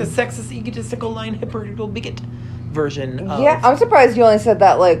 like the sexist, egotistical, lying, hypocritical, bigot version of... Yeah, I'm surprised you only said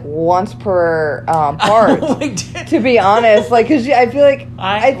that once per part. I did. To be honest, because I feel like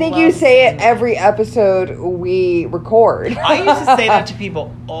I think you love say saying it that. every episode we record. I used to say that to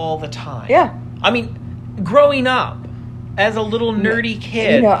people all the time. Yeah. I mean, growing up, as a little nerdy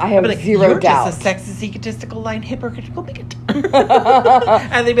kid, I have I'd be like, zero "You're doubt." just a sexist, egotistical, lying, hypocritical bigot."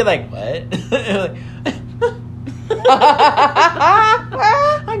 And they'd be like, "What?"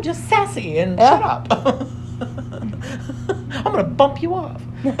 I'm just sassy and shut up. I'm gonna bump you off.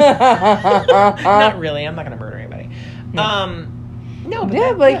 Not really. I'm not gonna murder anybody. No, but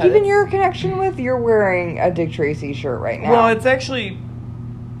Yeah, that- even that's- your connection with you're wearing a Dick Tracy shirt right now. Well, it's actually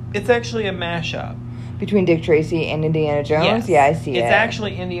a mashup. Between Dick Tracy and Indiana Jones. Yes. Yeah, I see it. It's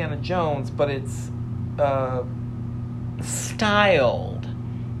actually Indiana Jones, but it's styled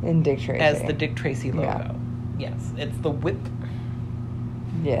in Dick Tracy as the Dick Tracy logo. Yeah. Yes, it's the whip.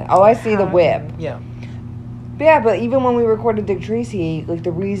 Yeah. Oh, I see the whip. Yeah. Yeah, but even when we recorded Dick Tracy,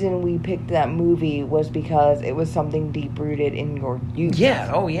 the reason we picked that movie was because it was something deep rooted in your youth. Yeah.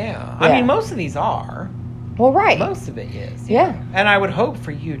 Oh, yeah. I Yeah. mean, most of these are. Well, right. Most of it is. Yeah. And I would hope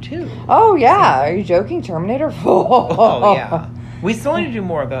for you too. Oh yeah. Are you joking? Terminator 4. Oh yeah. We still need to do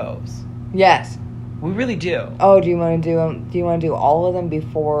more of those. Yes. We really do. Oh, do you want to do them? Do you want to do all of them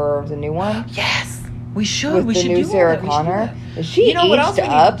before the new one? Yes. We should. With we the should new do Sarah all that. We should do Connor? that. Is she what else aged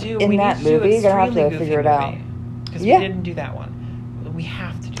we need up to do? in We that need to do movie? You're gonna have Extremely to Goofy figure it out. Because Yeah. we didn't do that one. We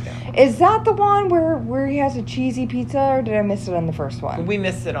have to do that one. Is that the one where he has a cheesy pizza, or did I miss it on the first one? We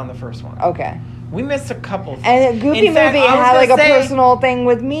missed it on the first one. Okay. We missed a couple things. And the Goofy In fact, movie I was had gonna a say- personal thing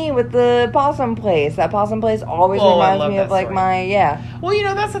with me with the possum place. That possum place always Oh, I reminds love me that of story. my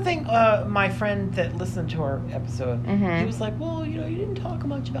Well, that's the thing. My friend that listened to our episode, Mhm. he was like, "Well, you didn't talk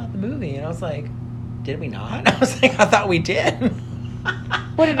much about the movie," and I was like, "Did we not?" I was like, "I thought we did."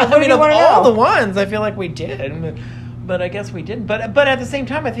 What did you I mean, wanna of all know? the ones, I feel like we did. but I guess we didn't. But at the same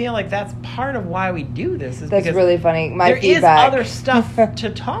time, I feel like that's part of why we do this. That's because really funny. My there feedback. is other stuff to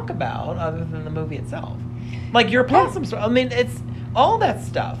talk about other than the movie itself. Like your possum story. I mean, it's all that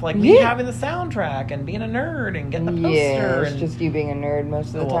stuff. Like me having the soundtrack and being a nerd and getting the poster. Yeah, it's and, just you being a nerd most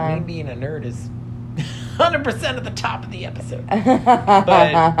of the me time. being a nerd is 100% at the top of the episode. But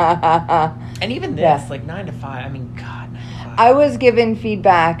and even this, like 9 to 5. I mean, God, 9 to 5. I was given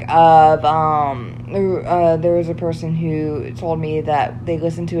feedback of there was a person who told me that they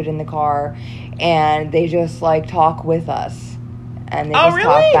listened to it in the car and they just like talk with us. And they just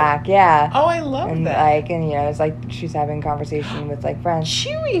talk back, yeah. Oh, I love and that. And it's like she's having a conversation with like friends.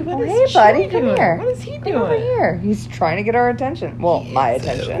 Chewy, hey buddy, come here. What is he doing? Come over here. He's trying to get our attention. Well, my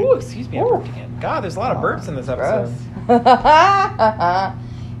attention. Oh, excuse me, I burped again. God, there's a lot of burps in this episode. 9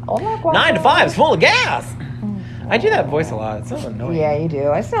 to 5 is full of gas. I do that voice a lot. It's so annoying. Yeah, you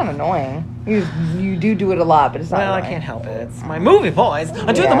do. It's not annoying. You do it a lot, but it's not. Well, annoying. I can't help it. It's my movie voice.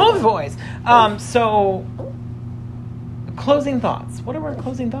 I do the movie voice. So. Closing thoughts. What are our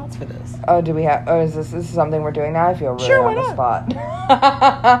closing thoughts for this? Oh, do we have? Oh, is this something we're doing now? I feel really on the spot.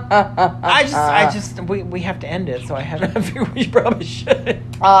 We have to end it, so I figure we probably should.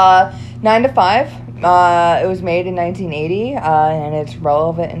 9 to 5. It was made in 1980, and it's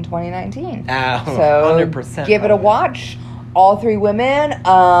relevant in 2019. So 100%. Give it a watch. All three women,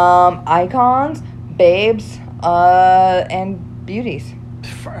 icons, babes, and beauties.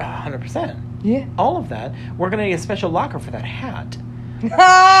 100%. Yeah. All of that. We're going to need a special locker for that hat.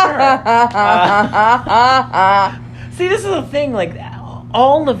 See, this is the thing, like,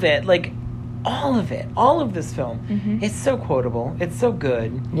 all of it, all of this film, it's so quotable. It's so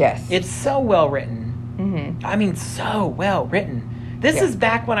good. Yes. It's so well written. Mm-hmm. I mean, so well written. This is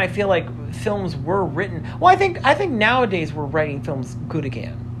back when I feel like films were written. Well, I think nowadays we're writing films good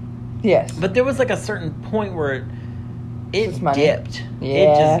again. Yes. But there was like a certain point where it dipped. Yeah.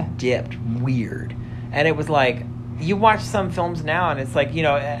 It just dipped weird. And it was like, you watch some films now and it's like,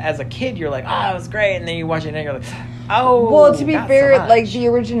 as a kid you're like, oh, it was great. And then you watch it and you're like, oh, well, to be fair, so like the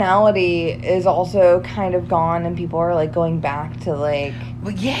originality is also kind of gone and people are like going back to like,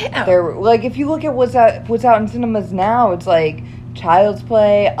 well, yeah. They're like, if you look at what's out in cinemas now, it's like Child's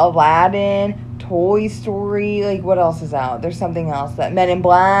Play, Aladdin, Toy Story, like what else is out? There's something else that Men in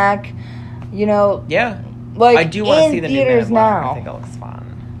Black, Yeah. Like, I do want to see the new Men in Black. now. I think it looks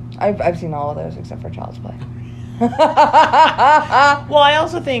fun. I've seen all of those except for Child's Play. Well, I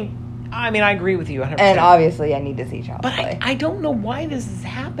also think, I agree with you 100%. And obviously I need to see Child's But Play. I don't know why this is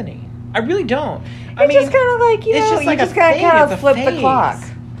happening. I really don't. It's just kind of like, it's just like you just a gotta thing. kind It's of a flip phase. the clock.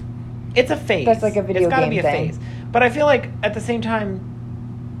 It's a phase. That's like a video It's gotta game be a thing. phase. But I feel like at the same time,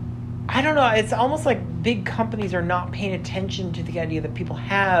 I don't know, it's almost like big companies are not paying attention to the idea that people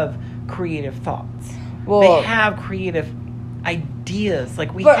have creative thoughts. Well, they have creative ideas.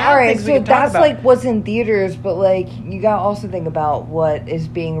 Like we but have all right, things we so can talk that's about. like what's in theaters, but like you got to also think about what is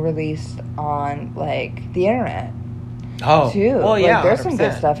being released on like the internet. Too. Well, like, yeah, there's some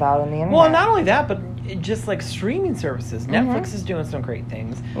good 100%. stuff out on the internet. Well, not only that, but just like streaming services. Netflix is doing some great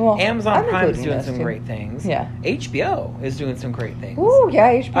things. Well, Amazon I'm Prime is including doing this, some too. great things. Yeah. HBO is doing some great things. Ooh,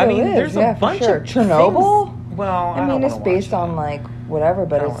 yeah, HBO is. There's yeah, a bunch for sure. of Chernobyl. things- Well, I don't it's wanna based watch on that. like whatever,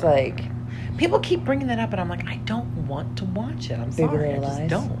 but I don't it's wanna- like People keep bringing that up, and I'm like, I don't want to watch it. I'm Big sorry, I Little just Lies.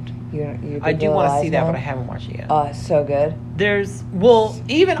 don't. you I do want to see that, man. but I haven't watched it yet. Oh, it's so good.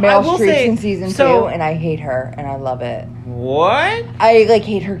 Even I Meryl will Streep's say in season 2, and I hate her, and I love it. What? I like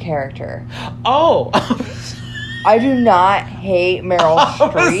hate her character. Oh. I do not hate Meryl I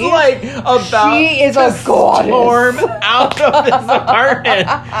was Streep. like about She is to a goddess. storm out of this apartment.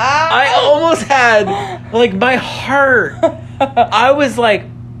 I almost had like my heart. I was like,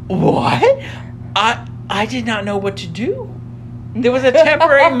 what? I did not know what to do. There was a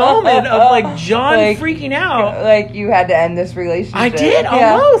temporary moment of like John Like, freaking out. Like you had to end this relationship. I did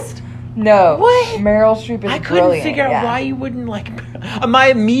Yeah. almost. No. What? Meryl Streep is I couldn't brilliant. figure out yeah. why you wouldn't like. My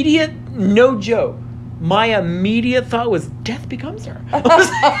immediate, no joke. My immediate thought was death becomes her.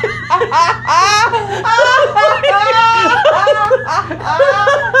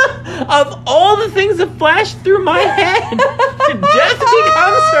 Of all the things that flashed through my head, death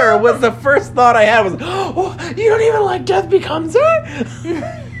becomes her was the first thought I had. Was, oh, you don't even like Death Becomes Her?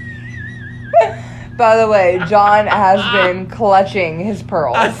 By the way, John has been clutching his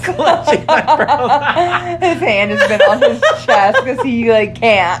pearls. I'm clutching my pearls. His hand has been on his chest because he like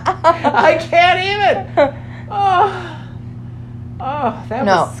can't. I can't even. Oh, that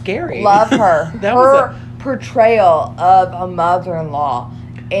was scary. Love her. That her was portrayal of a mother-in-law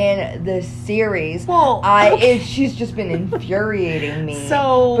in the series. Well, she's just been infuriating me.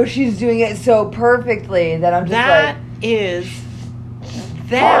 So- but she's doing it so perfectly that I'm just is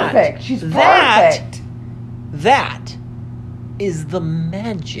that. Perfect. She's perfect. That is the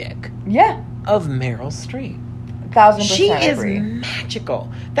magic Yeah. of Meryl Streep. 1,000% She is agree.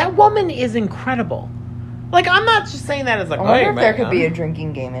 magical. That woman is incredible. Like, I'm not just saying that as like, I wonder hey, if there man. could be a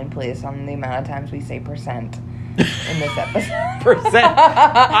drinking game in place on the amount of times we say percent in this episode. Percent.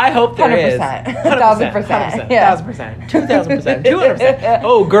 I hope there is. 100%. 1,000%. Yeah. 1,000%. 2,000%. 200%.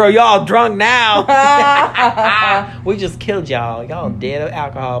 Oh, girl, y'all drunk now. We just killed y'all. Y'all dead of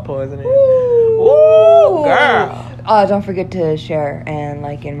alcohol poisoning. Ooh, girl. Don't forget to share and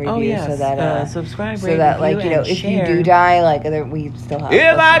like and review Oh, yes. so that subscribe, so rate, that review, like, you know, and if share. you do die, like we still have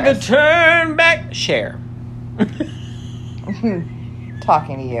If I could listeners. turn back, share.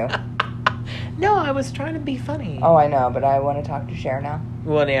 Talking to you. No, I was trying to be funny. Oh, I know, but I want to talk to Cher now.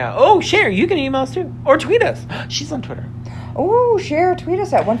 Well, yeah. Oh, share. You can email us too. Or tweet us. She's on Twitter. Ooh, Cher, tweet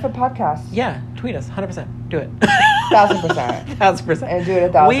us at 1 Foot Podcast. Yeah, tweet us. 100%. Do it. 1,000%. 1,000%. And do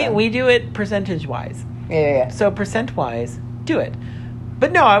it 1,000. We do it percentage-wise. Yeah. So percent-wise, do it.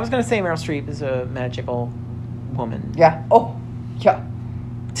 But no, I was going to say Meryl Streep is a magical woman. Yeah. Oh, yeah.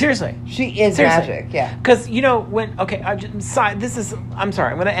 Seriously. She is Seriously. magic, yeah. Because, you know, when... Okay, I'm sorry, I'm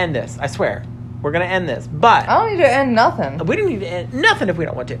going to end this. I swear. We're going to end this. But... I don't need to end nothing. We don't need to end nothing if we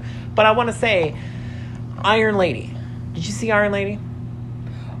don't want to. But I want to say Iron Lady. Did you see Iron Lady?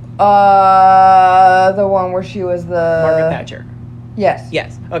 The one where she was the... Margaret Thatcher. Yes.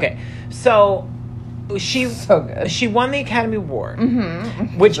 Yes. Okay. So she So good. she won the Academy Award,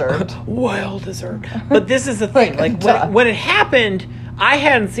 Mm-hmm. which Deserved. well deserved. But this is the thing: like when it happened, I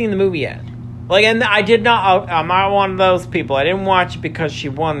hadn't seen the movie yet. Like, and I did not. I'm not one of those people. I didn't watch it because she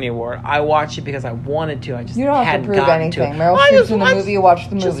won the award. I watched it because I wanted to. I just You don't have hadn't to prove gotten anything. To it. Meryl I Streep's in the I movie. Watch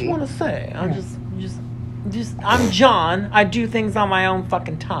the Just movie. want to say, I'm Yeah. just. I'm John. I do things on my own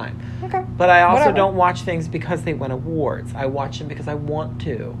fucking time. Okay. But I also Whatever. don't watch things because they win awards. I watch them because I want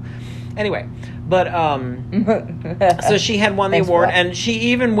to. Anyway, but so she had won the Thanks for award, that. and she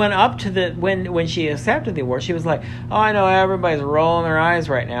even went up to the when she accepted the award. She was like, "Oh, I know everybody's rolling their eyes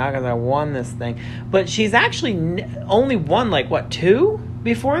right now because I won this thing." But she's actually only won like what 2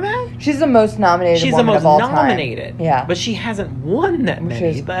 before that. She's the most nominated She's the woman most of all time. nominated. Yeah. but she hasn't won that Which many.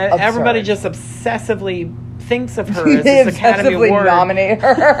 is But everybody absurd. just obsessively thinks of her They as this Academy obsessively Award. nominate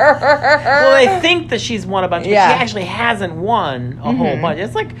her. Well, they think that she's won a bunch, but Yeah. she actually hasn't won a whole Mhm. bunch.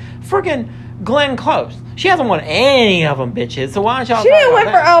 It's like friggin' Glenn Close. She hasn't won any of them, bitches. So why don't y'all She talk didn't about win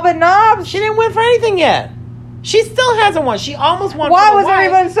for that? Albert Nobbs. She didn't win for anything yet. She still hasn't won. She almost won Why for was the wife.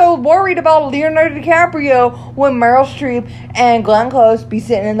 everyone so worried about Leonardo DiCaprio when Meryl Streep and Glenn Close be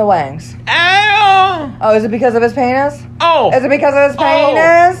sitting in the wings? Ow! Oh, is it because of his penis? Oh! Is it because of his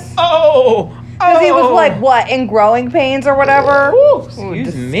penis? Oh! Because he was like, what, in growing pains or whatever? Ooh,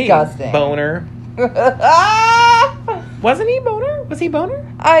 excuse me, disgusting. boner. Wasn't he boner? Was he boner?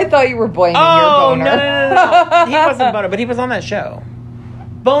 I thought you were blaming Oh, your no, boner. no. He wasn't boner, but he was on that show.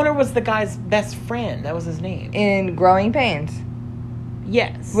 Boner was the guy's best friend. That was his name. In Growing Pains.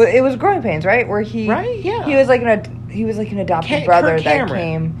 Yes. Well, it was Growing Pains, right? Where he Right? Yeah. he was like an adopted Kirk brother that Cameron.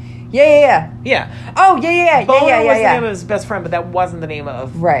 came. Yeah. Yeah. Oh yeah. Boner was the Yeah. name of his best friend, but that wasn't the name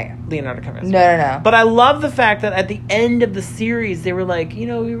of Right. Leonardo DiCaprio. No. But I love the fact that at the end of the series, they were like, you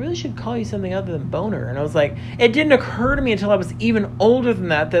know, we really should call you something other than Boner. And I was like, it didn't occur to me until I was even older than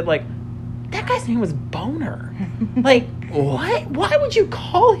that, like, that guy's name was Boner. Like, what? Why would you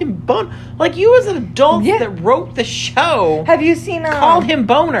call him Boner? Like, you as an adult Yeah. that wrote the show Have you seen called him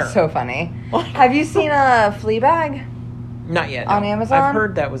Boner. So funny. Have you seen Fleabag? Not yet. on no. Amazon? I've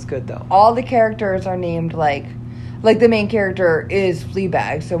heard that was good, though. All the characters are named like the main character is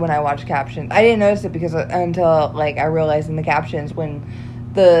Fleabag. So when I watch captions, I didn't notice it because until like I realized in the captions when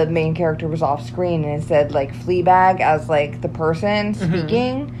the main character was off screen and it said like Fleabag as like the person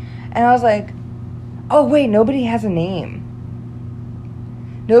speaking, and I was like, oh wait, nobody has a name.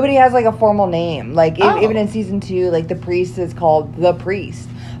 Nobody has like a formal name. Like even in season 2, like the priest is called the priest,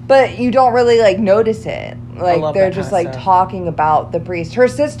 but you don't really like notice it. Like love they're that just kind of like stuff. talking about the priest. Her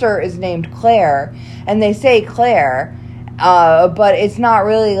sister is named Claire, and they say Claire, but it's not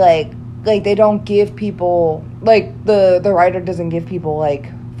really like they don't give people like the writer doesn't give people like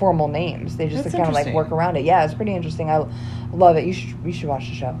formal names. They just That's kind of like interesting. work around it. Yeah, it's pretty interesting. I love it. You should watch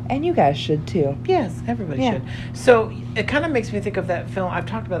the show, and you guys should too. Yes, everybody Yeah. should. So it kind of makes me think of that film. I've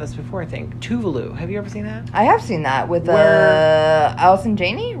talked about this before, I think. Tuvalu. Have you ever seen that? I have seen that with Where- Allison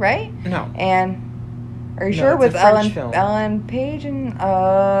Janney, right? No. And are you No, sure it's with a French film. Ellen Page and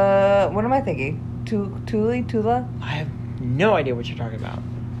what am I thinking? Tula? I have no idea what you're talking about.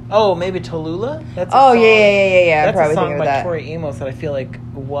 Oh, maybe Tallulah? That's a Oh song. yeah. I'm That's probably a song thinking by of that. Tori Amos that I feel like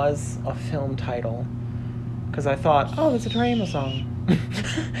was a film title. because I thought, oh, that's a Doraemon song.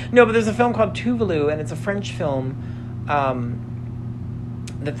 No, but there's a film called Tuvalu, and it's a French film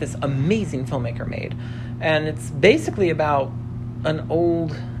that this amazing filmmaker made. And it's basically about an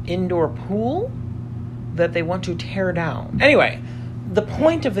old indoor pool that they want to tear down. Anyway, the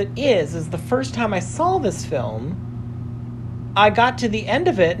point of it is the first time I saw this film, I got to the end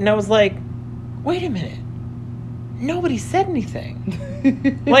of it and I was like, wait a minute. Nobody said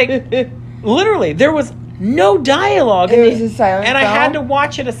anything. Like, literally, there was no dialogue. It was a silent and I film? had to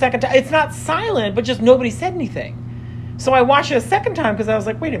watch it a second time. It's not silent, but just nobody said anything. So I watched it a second time because I was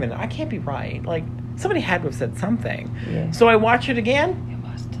like, wait a minute, I can't be right. Like, somebody had to have said something. Yeah. So I watched it again. It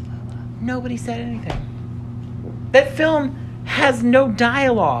was Delilah. Nobody said anything. That film has no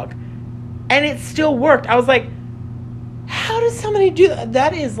dialogue. And it still worked. I was like, how does somebody do that?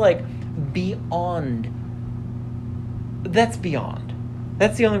 That is like beyond. That's beyond.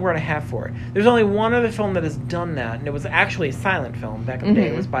 That's the only word I have for it. There's only one other film that has done that, and it was actually a silent film back in the day.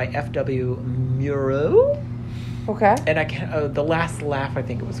 It was by F.W. Murnau. Okay. And I can't, The Last Laugh, I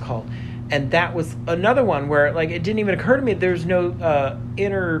think it was called. And that was another one where, like, it didn't even occur to me there's no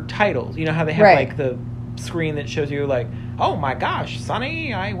inner titles. You know how they have, like, the screen that shows you, like, oh my gosh,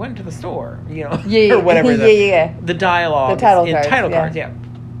 Sonny, I went to the store. You know, yeah, or whatever. Yeah. The dialogue. The title in cards. Title cards, yeah.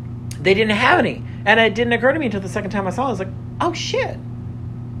 They didn't have any. And it didn't occur to me until the second time I saw it. I was like, oh shit.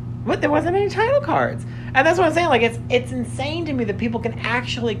 What? There wasn't any title cards. And that's what I'm saying. Like, it's insane to me that people can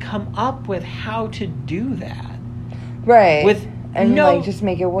actually come up with how to do that. Right. With and like just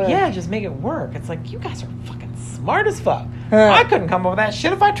make it work. Yeah, just make it work. It's like, you guys are fucking smart as fuck. I couldn't come up with that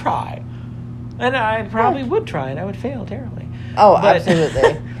shit if I tried. And I probably would try, and I would fail terribly. Oh,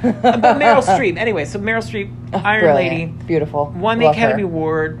 absolutely. But Meryl Streep. Anyway, so Meryl Streep, Iron Lady. Beautiful. Won the Love Academy her.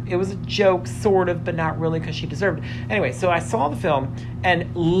 Award. It was a joke, sort of, but not really, because she deserved it. Anyway, so I saw the film,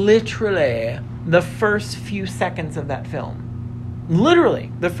 and literally the first few seconds of that film,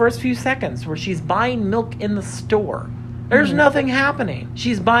 literally the first few seconds where she's buying milk in the store. There's nothing happening.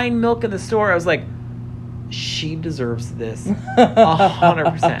 She's buying milk in the store. I was like, she deserves this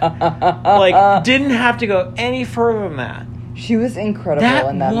 100%. Like, didn't have to go any further than that. She was incredible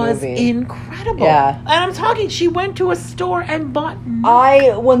in that was movie. Incredible. Yeah. And I'm talking, she went to a store and bought milk.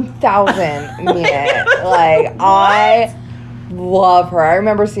 I 1000 mean it. Like, I love her. I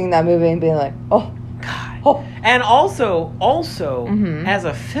remember seeing that movie and being like, oh. God. Oh. And also as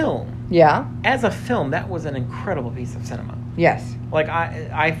a film, Yeah. as a film, that was an incredible piece of cinema. Yes. Like,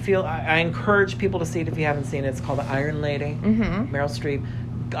 I feel, I encourage people to see it if you haven't seen it. It's called The Iron Lady. Mm-hmm. Meryl Streep.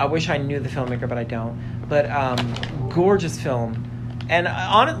 I wish I knew the filmmaker, but I don't. But gorgeous film. And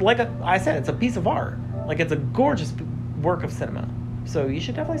on it, like I said, it's a piece of art. Like, it's a gorgeous work of cinema. So you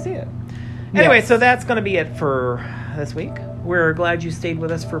should definitely see it. Anyway, Yes. so that's going to be it for this week. We're glad you stayed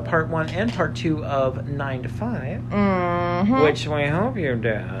with us for part 1 and part 2 of 9 to 5. Mm-hmm. Which we hope you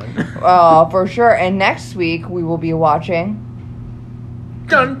did. For sure. And next week, we will be watching...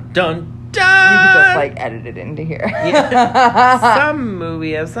 Dun, dun, You dun! could just, like, edit it into here. Yeah. Some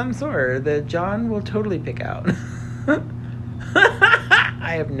movie of some sort that John will totally pick out.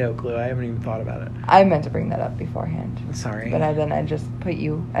 I have no clue. I haven't even thought about it. I meant to bring that up beforehand. Sorry. But then I just put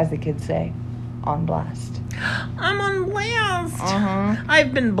you, as the kids say, on blast. I'm on blast. Uh-huh.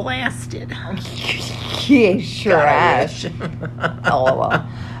 I've been blasted. Yeah, sure God, I has. wish. LOL. All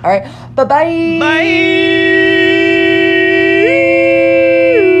right. Bye-bye. Bye.